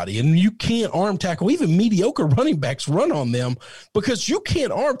everybody, and you can't arm tackle. Even mediocre running backs run on them because you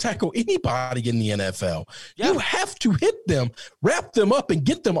can't arm tackle anybody in the NFL. Yeah. You have to hit them, wrap them up, and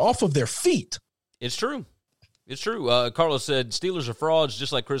get them off of their feet. It's true. Carlos said Steelers are frauds,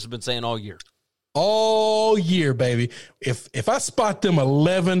 just like Chris has been saying all year. All year, baby. If I spot them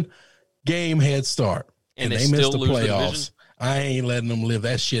 11-game head start and they miss the playoffs, I ain't letting them live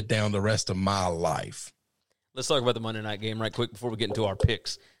that shit down the rest of my life. Let's talk about the Monday night game right quick before we get into our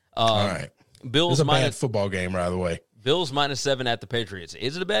picks. All right. Bills it's a bad football game, by the way. Bills -7 at the Patriots.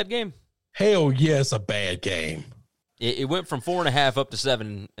 Is it a bad game? Hell yeah, it's a bad game. It went from 4.5 up to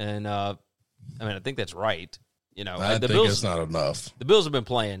 7, and I think that's right. I think Bills, it's not enough. The Bills have been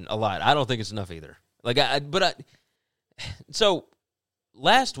playing a lot. I don't think it's enough either. So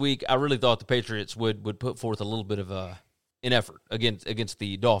last week I really thought the Patriots would put forth a little bit of an effort against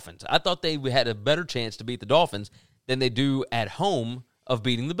the Dolphins. I thought they had a better chance to beat the Dolphins than they do at home of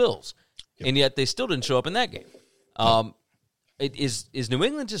beating the Bills, and yet they still didn't show up in that game. Is New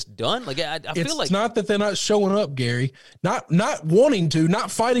England just done? I feel like it's not that they're not showing up, Gary. Not wanting to,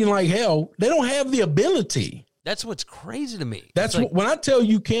 not fighting like hell. They don't have the ability. That's what's crazy to me. That's when I tell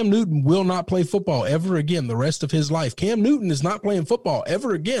you Cam Newton will not play football ever again the rest of his life. Cam Newton is not playing football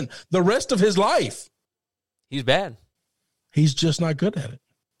ever again the rest of his life. He's bad. He's just not good at it.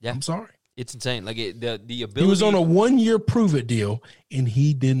 Yeah. I'm sorry. It's insane. The ability. He was on a 1-year prove-it deal, and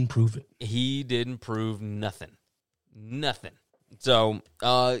he didn't prove it. He didn't prove nothing. Nothing. So,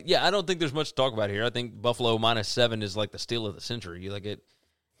 I don't think there's much to talk about here. I think Buffalo -7 is like the steal of the century.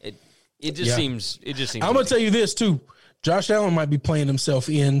 It just seems. I'm going to tell you this, too. Josh Allen might be playing himself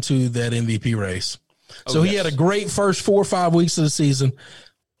into that MVP race. So he had a great first 4 or 5 weeks of the season,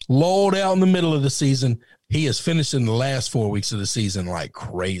 lulled out in the middle of the season. He is finishing the last 4 weeks of the season like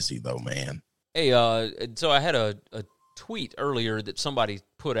crazy, though, man. Hey, so I had a tweet earlier that somebody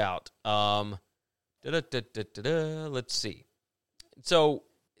put out. Let's see. So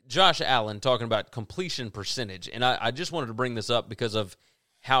Josh Allen talking about completion percentage, and I just wanted to bring this up because of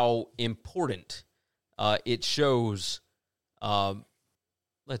how important it shows.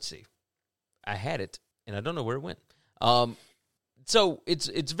 Let's see. I had it, and I don't know where it went. So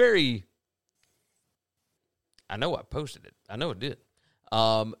it's very. I know I posted it. I know it did.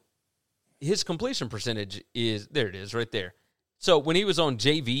 His completion percentage is there. It is right there. So when he was on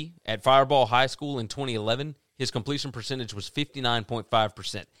JV at Fireball High School in 2011, his completion percentage was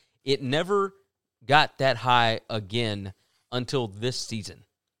 59.5%. It never got that high again until this season.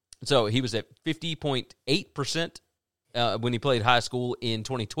 So he was at 50.8% when he played high school in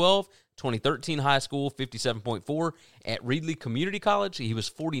 2012. 2013 high school, 57.4%. At Reedley Community College, he was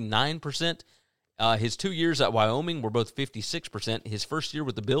 49%. His 2 years at Wyoming were both 56%. His first year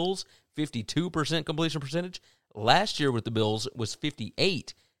with the Bills, 52% completion percentage. Last year with the Bills was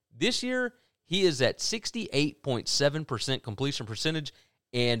 58%. This year, he is at 68.7% completion percentage,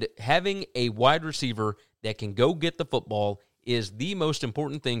 and having a wide receiver that can go get the football is the most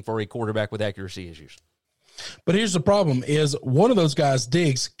important thing for a quarterback with accuracy issues. But here's the problem is one of those guys,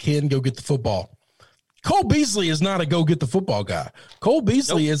 Diggs, can go get the football. Cole Beasley is not a go get the football guy. Cole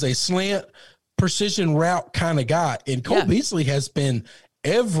Beasley is a slant precision route kind of guy, and Cole Beasley has been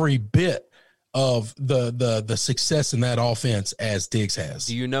every bit of the success in that offense as Diggs has.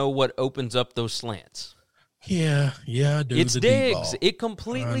 Do you know what opens up those slants? Yeah, I do. It's Diggs. It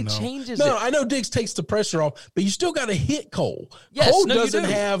completely changes it. No, I know Diggs takes the pressure off, but you still got to hit Cole. Yes, Cole doesn't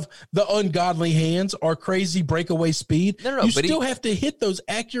have the ungodly hands or crazy breakaway speed. No, you still have to hit those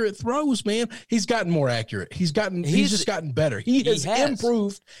accurate throws, man. He's gotten more accurate. He's just gotten better. He has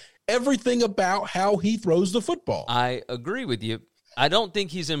improved everything about how he throws the football. I agree with you. I don't think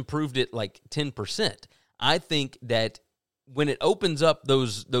he's improved it like 10%. I think that when it opens up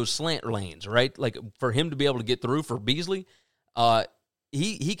those slant lanes, right? Like for him to be able to get through for Beasley,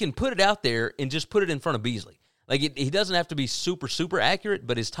 he can put it out there and just put it in front of Beasley. Like, he doesn't have to be super, super accurate,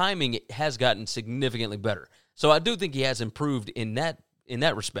 but his timing has gotten significantly better. So I do think he has improved in that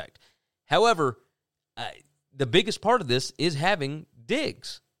respect. However, the biggest part of this is having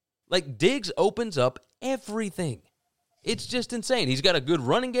Diggs. Like, Diggs opens up everything. It's just insane. He's got a good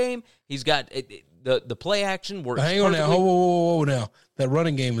running game. He's got the play action works. Hang on now. Whoa, now. That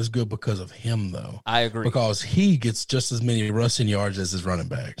running game is good because of him, though. I agree. Because he gets just as many rushing yards as his running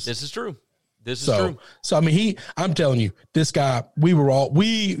backs. This is true. This is true. So, I mean, I'm telling you, this guy,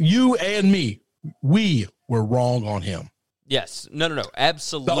 you and me, we were wrong on him. Yes. No.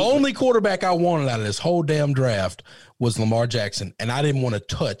 Absolutely. The only quarterback I wanted out of this whole damn draft was Lamar Jackson, and I didn't want to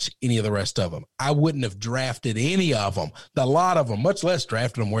touch any of the rest of them. I wouldn't have drafted any of them, a lot of them, much less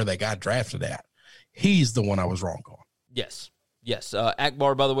drafted them where they got drafted at. He's the one I was wrong on. Yes.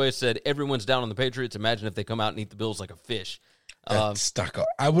 Akbar, by the way, said everyone's down on the Patriots. Imagine if they come out and eat the Bills like a fish. Stuck up.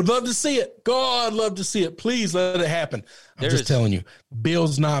 I would love to see it. God, I'd love to see it. Please let it happen. I'm just telling you,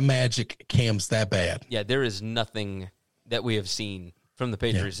 Bills not magic. Cam's that bad. Yeah, there is nothing that we have seen from the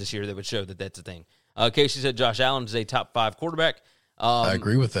Patriots this year that would show that that's a thing. Casey said Josh Allen is a top 5 quarterback. I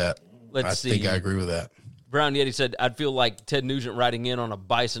agree with that. I think I agree with that. Brown Yeti said, I'd feel like Ted Nugent riding in on a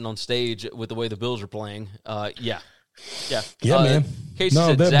bison on stage with the way the Bills are playing. Yeah, man. Casey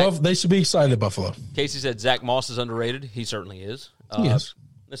said they should be excited at Buffalo. Casey said Zach Moss is underrated. He certainly is. Yes.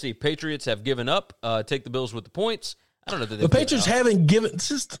 Let's see. Patriots have given up. Take the Bills with the points. I don't know that the Patriots haven't given.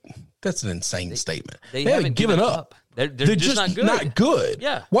 That's an insane statement. They haven't given up. They're just not good. Not good.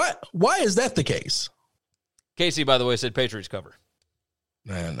 Yeah. Why is that the case? Casey, by the way, said Patriots cover.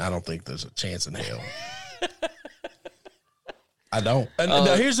 Man, I don't think there's a chance in hell. I don't.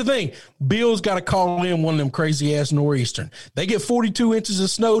 Now, here's the thing. Bills got to call in one of them crazy-ass nor'eastern. They get 42 inches of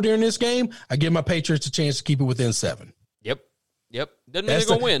snow during this game, I give my Patriots a chance to keep it within 7. Yep. Doesn't mean they're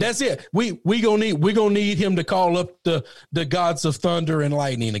going to win. That's it. We gonna need him to call up the gods of thunder and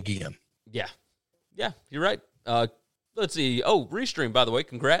lightning again. Yeah, you're right. Let's see. Oh, Restream, by the way,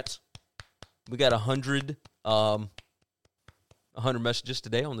 congrats. We got 100 messages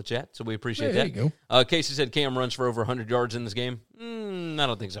today on the chat, so we appreciate that. There you go. Casey said Cam runs for over 100 yards in this game. I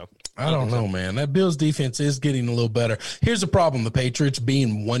don't think so. I don't know, man. That Bills defense is getting a little better. Here's the problem. The Patriots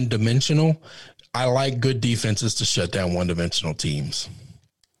being one-dimensional, I like good defenses to shut down one-dimensional teams.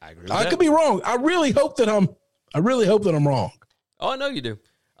 I agree with I that. could be wrong. I really hope that I'm wrong. Oh, I know you do.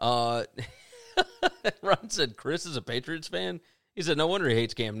 Ron said Chris is a Patriots fan. He said no wonder he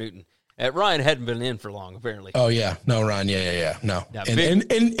hates Cam Newton. Ryan hadn't been in for long, apparently. Oh, yeah. No, Ryan. Yeah. No. And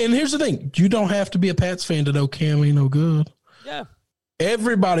here's the thing. You don't have to be a Pats fan to know Cam ain't no good. Yeah.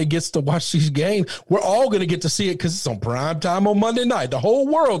 Everybody gets to watch these games. We're all going to get to see it because it's on prime time on Monday night. The whole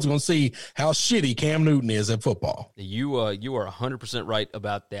world's going to see how shitty Cam Newton is at football. You are 100% right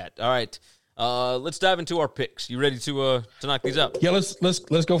about that. All right. Let's dive into our picks. You ready to knock these out? Yeah,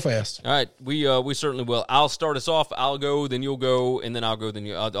 let's go fast. All right, we certainly will. I'll start us off. I'll go, then you'll go, and then I'll go, then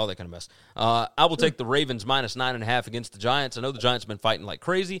you. All that kind of mess. I will take the Ravens minus 9.5 against the Giants. I know the Giants have been fighting like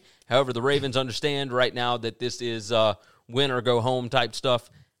crazy. However, the Ravens understand right now that this is win or go home type stuff.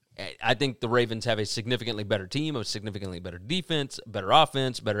 I think the Ravens have a significantly better team, a significantly better defense, better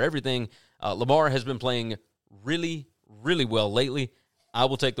offense, better everything. Lamar has been playing really, really well lately. I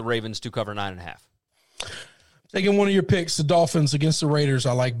will take the Ravens to cover 9.5. Taking one of your picks, the Dolphins against the Raiders.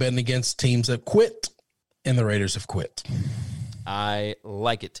 I like betting against teams that quit, and the Raiders have quit. I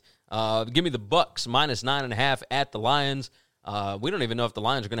like it. Give me the Bucks minus 9.5 at the Lions. We don't even know if the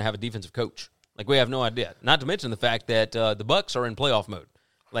Lions are going to have a defensive coach. Like, we have no idea. Not to mention the fact that the Bucks are in playoff mode.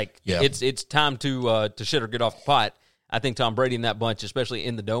 Like, it's time to shit or get off the pot. I think Tom Brady and that bunch, especially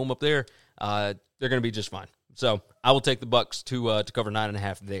in the dome up there, they're going to be just fine. So I will take the Bucks to cover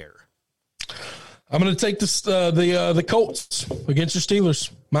 9.5 there. I'm going to take the Colts against the Steelers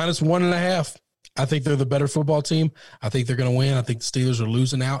minus 1.5. I think they're the better football team. I think they're going to win. I think the Steelers are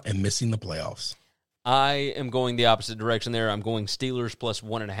losing out and missing the playoffs. I am going the opposite direction there. I'm going Steelers plus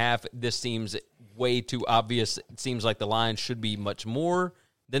 1.5. This seems way too obvious. It seems like the line should be much more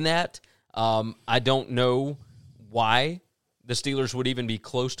than that. I don't know why the Steelers would even be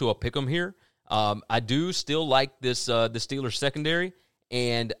close to a pick'em here. I do still like this the Steelers secondary,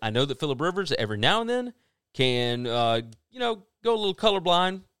 and I know that Phillip Rivers every now and then can go a little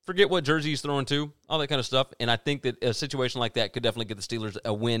colorblind, forget what jersey he's throwing to, all that kind of stuff. And I think that a situation like that could definitely get the Steelers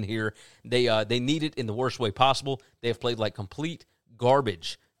a win here. They need it in the worst way possible. They have played like complete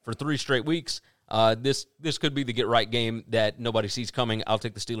garbage for 3 straight weeks. This could be the get right game that nobody sees coming. I'll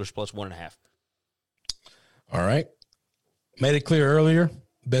take the Steelers plus 1.5. All right, made it clear earlier.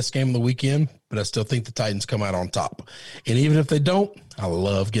 Best game of the weekend, but I still think the Titans come out on top. And even if they don't, I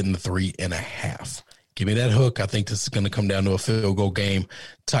love getting the 3.5. Give me that hook. I think this is going to come down to a field goal game.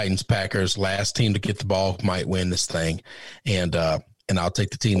 Titans, Packers, last team to get the ball might win this thing. And I'll take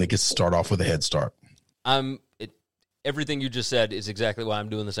the team that gets to start off with a head start. Everything you just said is exactly why I'm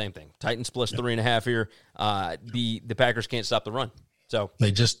doing the same thing. Titans plus 3.5 here. The Packers can't stop the run. So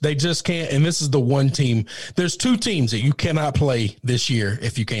they just can't. And this is the one team. There's two teams that you cannot play this year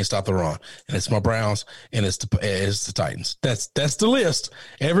if you can't stop the run, and it's my Browns and it's the Titans. That's the list.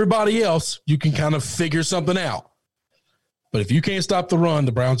 Everybody else, you can kind of figure something out. But if you can't stop the run,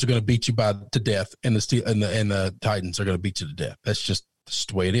 the Browns are going to beat you to death, and the Titans are going to beat you to death. That's just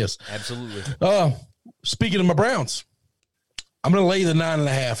the way it is. Absolutely. Speaking of my Browns, I'm going to lay the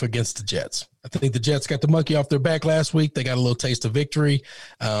 9.5 against the Jets. I think the Jets got the monkey off their back last week. They got a little taste of victory.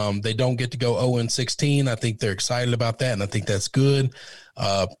 They don't get to go 0-16. I think they're excited about that, and I think that's good.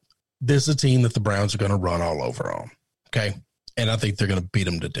 This is a team that the Browns are going to run all over on, okay? And I think they're going to beat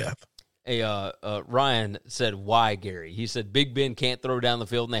them to death. Hey, Ryan said, why, Gary? He said, Big Ben can't throw down the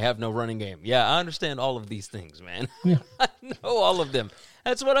field, and they have no running game. Yeah, I understand all of these things, man. Yeah. I know all of them.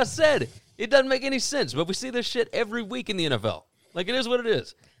 That's what I said. It doesn't make any sense, but we see this shit every week in the NFL. Like, it is what it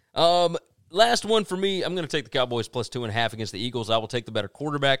is. Last one for me, I'm going to take the Cowboys plus 2.5 against the Eagles. I will take the better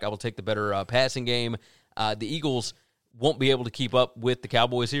quarterback. I will take the better passing game. The Eagles won't be able to keep up with the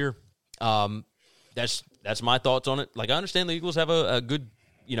Cowboys here. That's my thoughts on it. Like, I understand the Eagles have a good,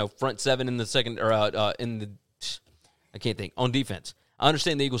 front seven in the second, or I can't think, on defense. I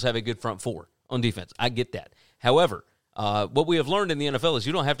understand the Eagles have a good front four on defense. I get that. However, what we have learned in the NFL is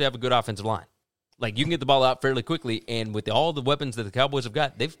you don't have to have a good offensive line. Like, you can get the ball out fairly quickly, and with all the weapons that the Cowboys have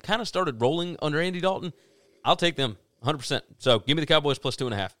got, they've kind of started rolling under Andy Dalton. I'll take them 100%. So, give me the Cowboys plus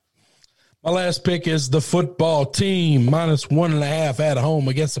 2.5. My last pick is the football team, minus 1.5 at home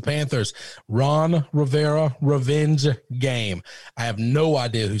against the Panthers. Ron Rivera revenge game. I have no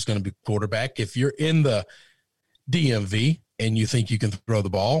idea who's going to be quarterback. If you're in the DMV and you think you can throw the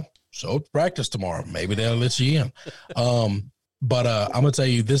ball, so practice tomorrow. Maybe they'll let you in. But I'm going to tell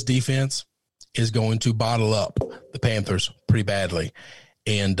you, this defense is going to bottle up the Panthers pretty badly.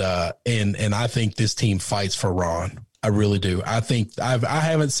 And I think this team fights for Ron. I really do. I think I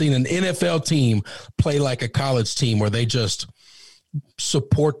haven't seen an NFL team play like a college team where they just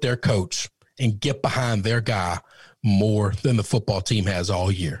support their coach and get behind their guy more than the football team has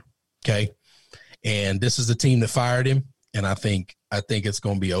all year. Okay. And this is the team that fired him. And I think it's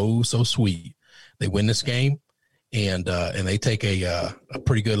going to be oh so sweet. They win this game. And they take a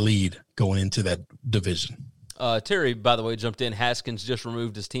pretty good lead going into that division. Terry, by the way, jumped in. Haskins just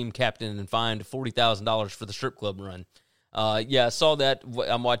removed his team captain and fined $40,000 for the strip club run. Yeah, I saw that.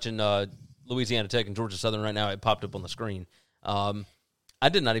 I'm watching Louisiana Tech and Georgia Southern right now. It popped up on the screen. I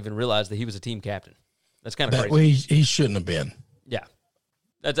did not even realize that he was a team captain. That's kind of crazy. Way he shouldn't have been. Yeah.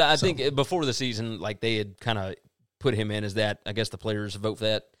 I think before the season, like, they had kind of put him in as that. I guess the players vote for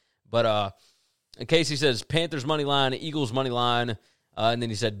that. But Casey says Panthers money line, Eagles money line, and then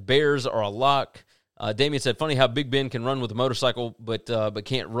he said Bears are a lock. Damian said, funny how Big Ben can run with a motorcycle, but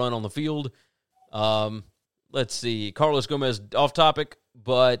can't run on the field. Let's see. Carlos Gomez, off topic,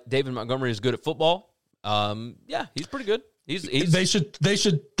 but David Montgomery is good at football. Yeah, he's pretty good. They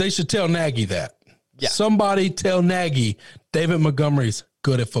should tell Nagy that. Yeah. Somebody tell Nagy David Montgomery's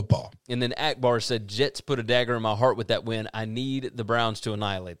good at football. And then Akbar said, Jets put a dagger in my heart with that win. I need the Browns to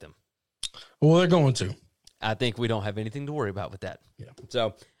annihilate them. Well, they're going to. I think we don't have anything to worry about with that. Yeah.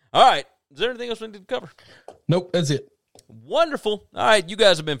 So, all right. Is there anything else we need to cover? Nope, that's it. Wonderful. All right, you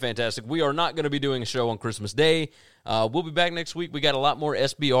guys have been fantastic. We are not going to be doing a show on Christmas Day. We'll be back next week. We got a lot more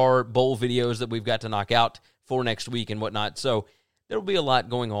SBR bowl videos that we've got to knock out for next week and whatnot. So there will be a lot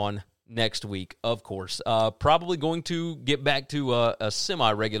going on next week, of course. Probably going to get back to a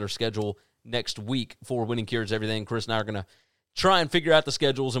semi-regular schedule next week for Winning Cures Everything. Chris and I are going to try and figure out the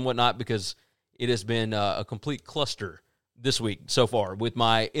schedules and whatnot because it has been a complete cluster this week so far with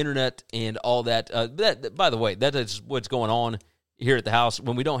my internet and all that. That, by the way, that is what's going on here at the house.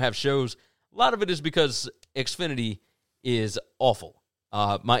 When we don't have shows, a lot of it is because Xfinity is awful.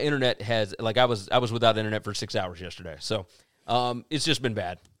 My internet has, like, I was without internet for 6 hours yesterday. So it's just been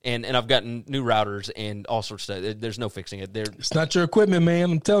bad. And I've gotten new routers and all sorts of stuff. There's no fixing it. It's not your equipment, man.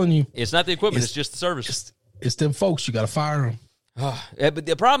 I'm telling you. It's not the equipment. It's just the service. It's them folks. You got to fire them. But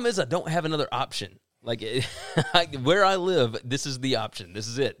the problem is I don't have another option. Like, where I live, this is the option. This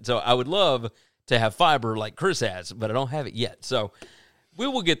is it. So I would love to have fiber like Chris has, but I don't have it yet. So we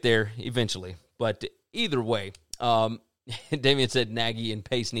will get there eventually. But either way, Damian said Nagy and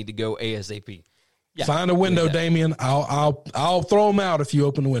Pace need to go ASAP. Yeah, find a window, Damian. I'll throw them out if you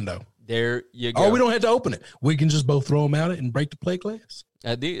open the window. There you go. Or we don't have to open it. We can just both throw them out and break the plate glass.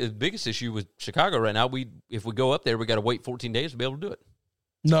 The biggest issue with Chicago right now, if we go up there, we got to wait 14 days to be able to do it.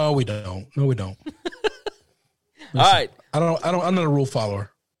 No, we don't. Listen, all right. I'm not a rule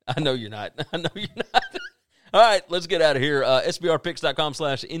follower. I know you're not. All right, let's get out of here.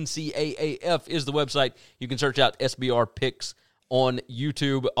 SBRpicks.com/NCAAF is the website. You can search out SBR Picks on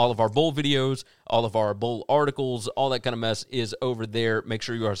YouTube. All of our bowl videos, all of our bowl articles, all that kind of mess is over there. Make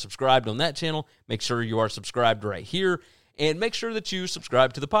sure you are subscribed on that channel. Make sure you are subscribed right here. And make sure that you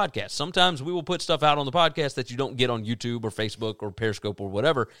subscribe to the podcast. Sometimes we will put stuff out on the podcast that you don't get on YouTube or Facebook or Periscope or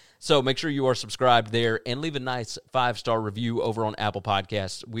whatever. So make sure you are subscribed there and leave a nice 5-star review over on Apple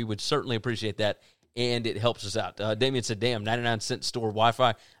Podcasts. We would certainly appreciate that, and it helps us out. Damien said, damn, 99-cent store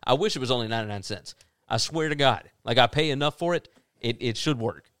Wi-Fi. I wish it was only 99 cents. I swear to God. Like, I pay enough for it. It should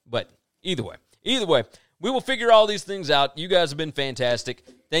work. But either way, we will figure all these things out. You guys have been fantastic.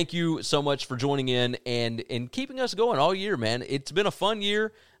 Thank you so much for joining in and keeping us going all year, man. It's been a fun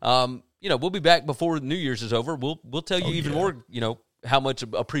year. We'll be back before New Year's is over. We'll tell you more, how much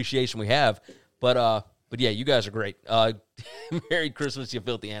appreciation we have. But yeah, you guys are great. Merry Christmas, you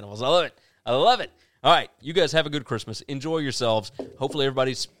filthy animals. I love it. All right, you guys have a good Christmas. Enjoy yourselves. Hopefully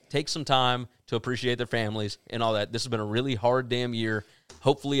everybody takes some time to appreciate their families and all that. This has been a really hard damn year.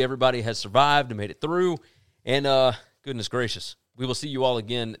 Hopefully everybody has survived and made it through. And goodness gracious, we will see you all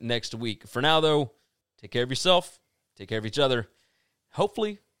again next week. For now, though, take care of yourself. Take care of each other.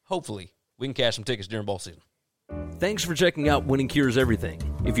 Hopefully, we can cash some tickets during bowl season. Thanks for checking out Winning Cures Everything.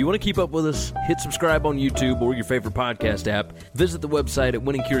 If you want to keep up with us, hit subscribe on YouTube or your favorite podcast app. Visit the website at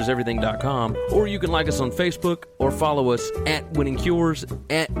winningcureseverything.com, or you can like us on Facebook or follow us at Winning Cures,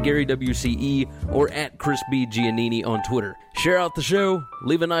 at Gary WCE, or at Chris B. Giannini on Twitter. Share out the show,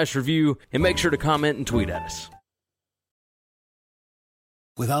 leave a nice review, and make sure to comment and tweet at us.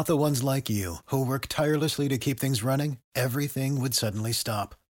 Without the ones like you, who work tirelessly to keep things running, everything would suddenly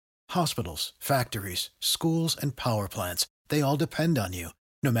stop. Hospitals, factories, schools, and power plants, they all depend on you.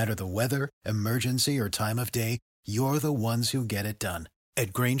 No matter the weather, emergency, or time of day, you're the ones who get it done.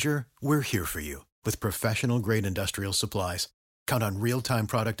 At Grainger, we're here for you with professional-grade industrial supplies. Count on real-time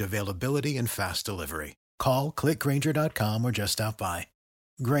product availability and fast delivery. Call, click Grainger.com, or just stop by.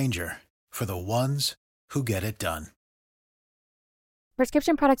 Grainger, for the ones who get it done.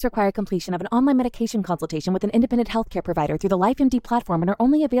 Prescription products require completion of an online medication consultation with an independent healthcare provider through the LifeMD platform and are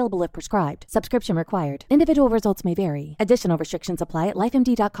only available if prescribed. Subscription required. Individual results may vary. Additional restrictions apply at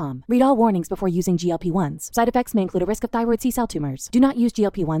lifemd.com. Read all warnings before using GLP-1s. Side effects may include a risk of thyroid C-cell tumors. Do not use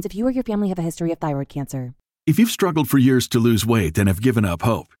GLP-1s if you or your family have a history of thyroid cancer. If you've struggled for years to lose weight and have given up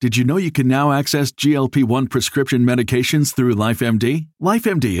hope, did you know you can now access GLP-1 prescription medications through LifeMD?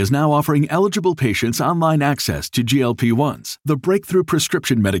 LifeMD is now offering eligible patients online access to GLP-1s, the breakthrough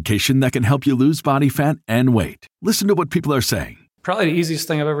prescription medication that can help you lose body fat and weight. Listen to what people are saying. Probably the easiest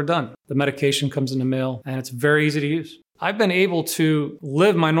thing I've ever done. The medication comes in the mail, and it's very easy to use. I've been able to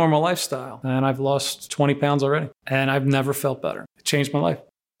live my normal lifestyle, and I've lost 20 pounds already, and I've never felt better. It changed my life.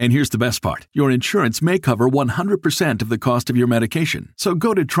 And here's the best part. Your insurance may cover 100% of the cost of your medication. So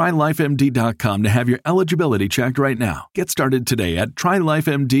go to TryLifeMD.com to have your eligibility checked right now. Get started today at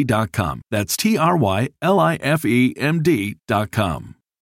TryLifeMD.com. That's TryLifeMD.com.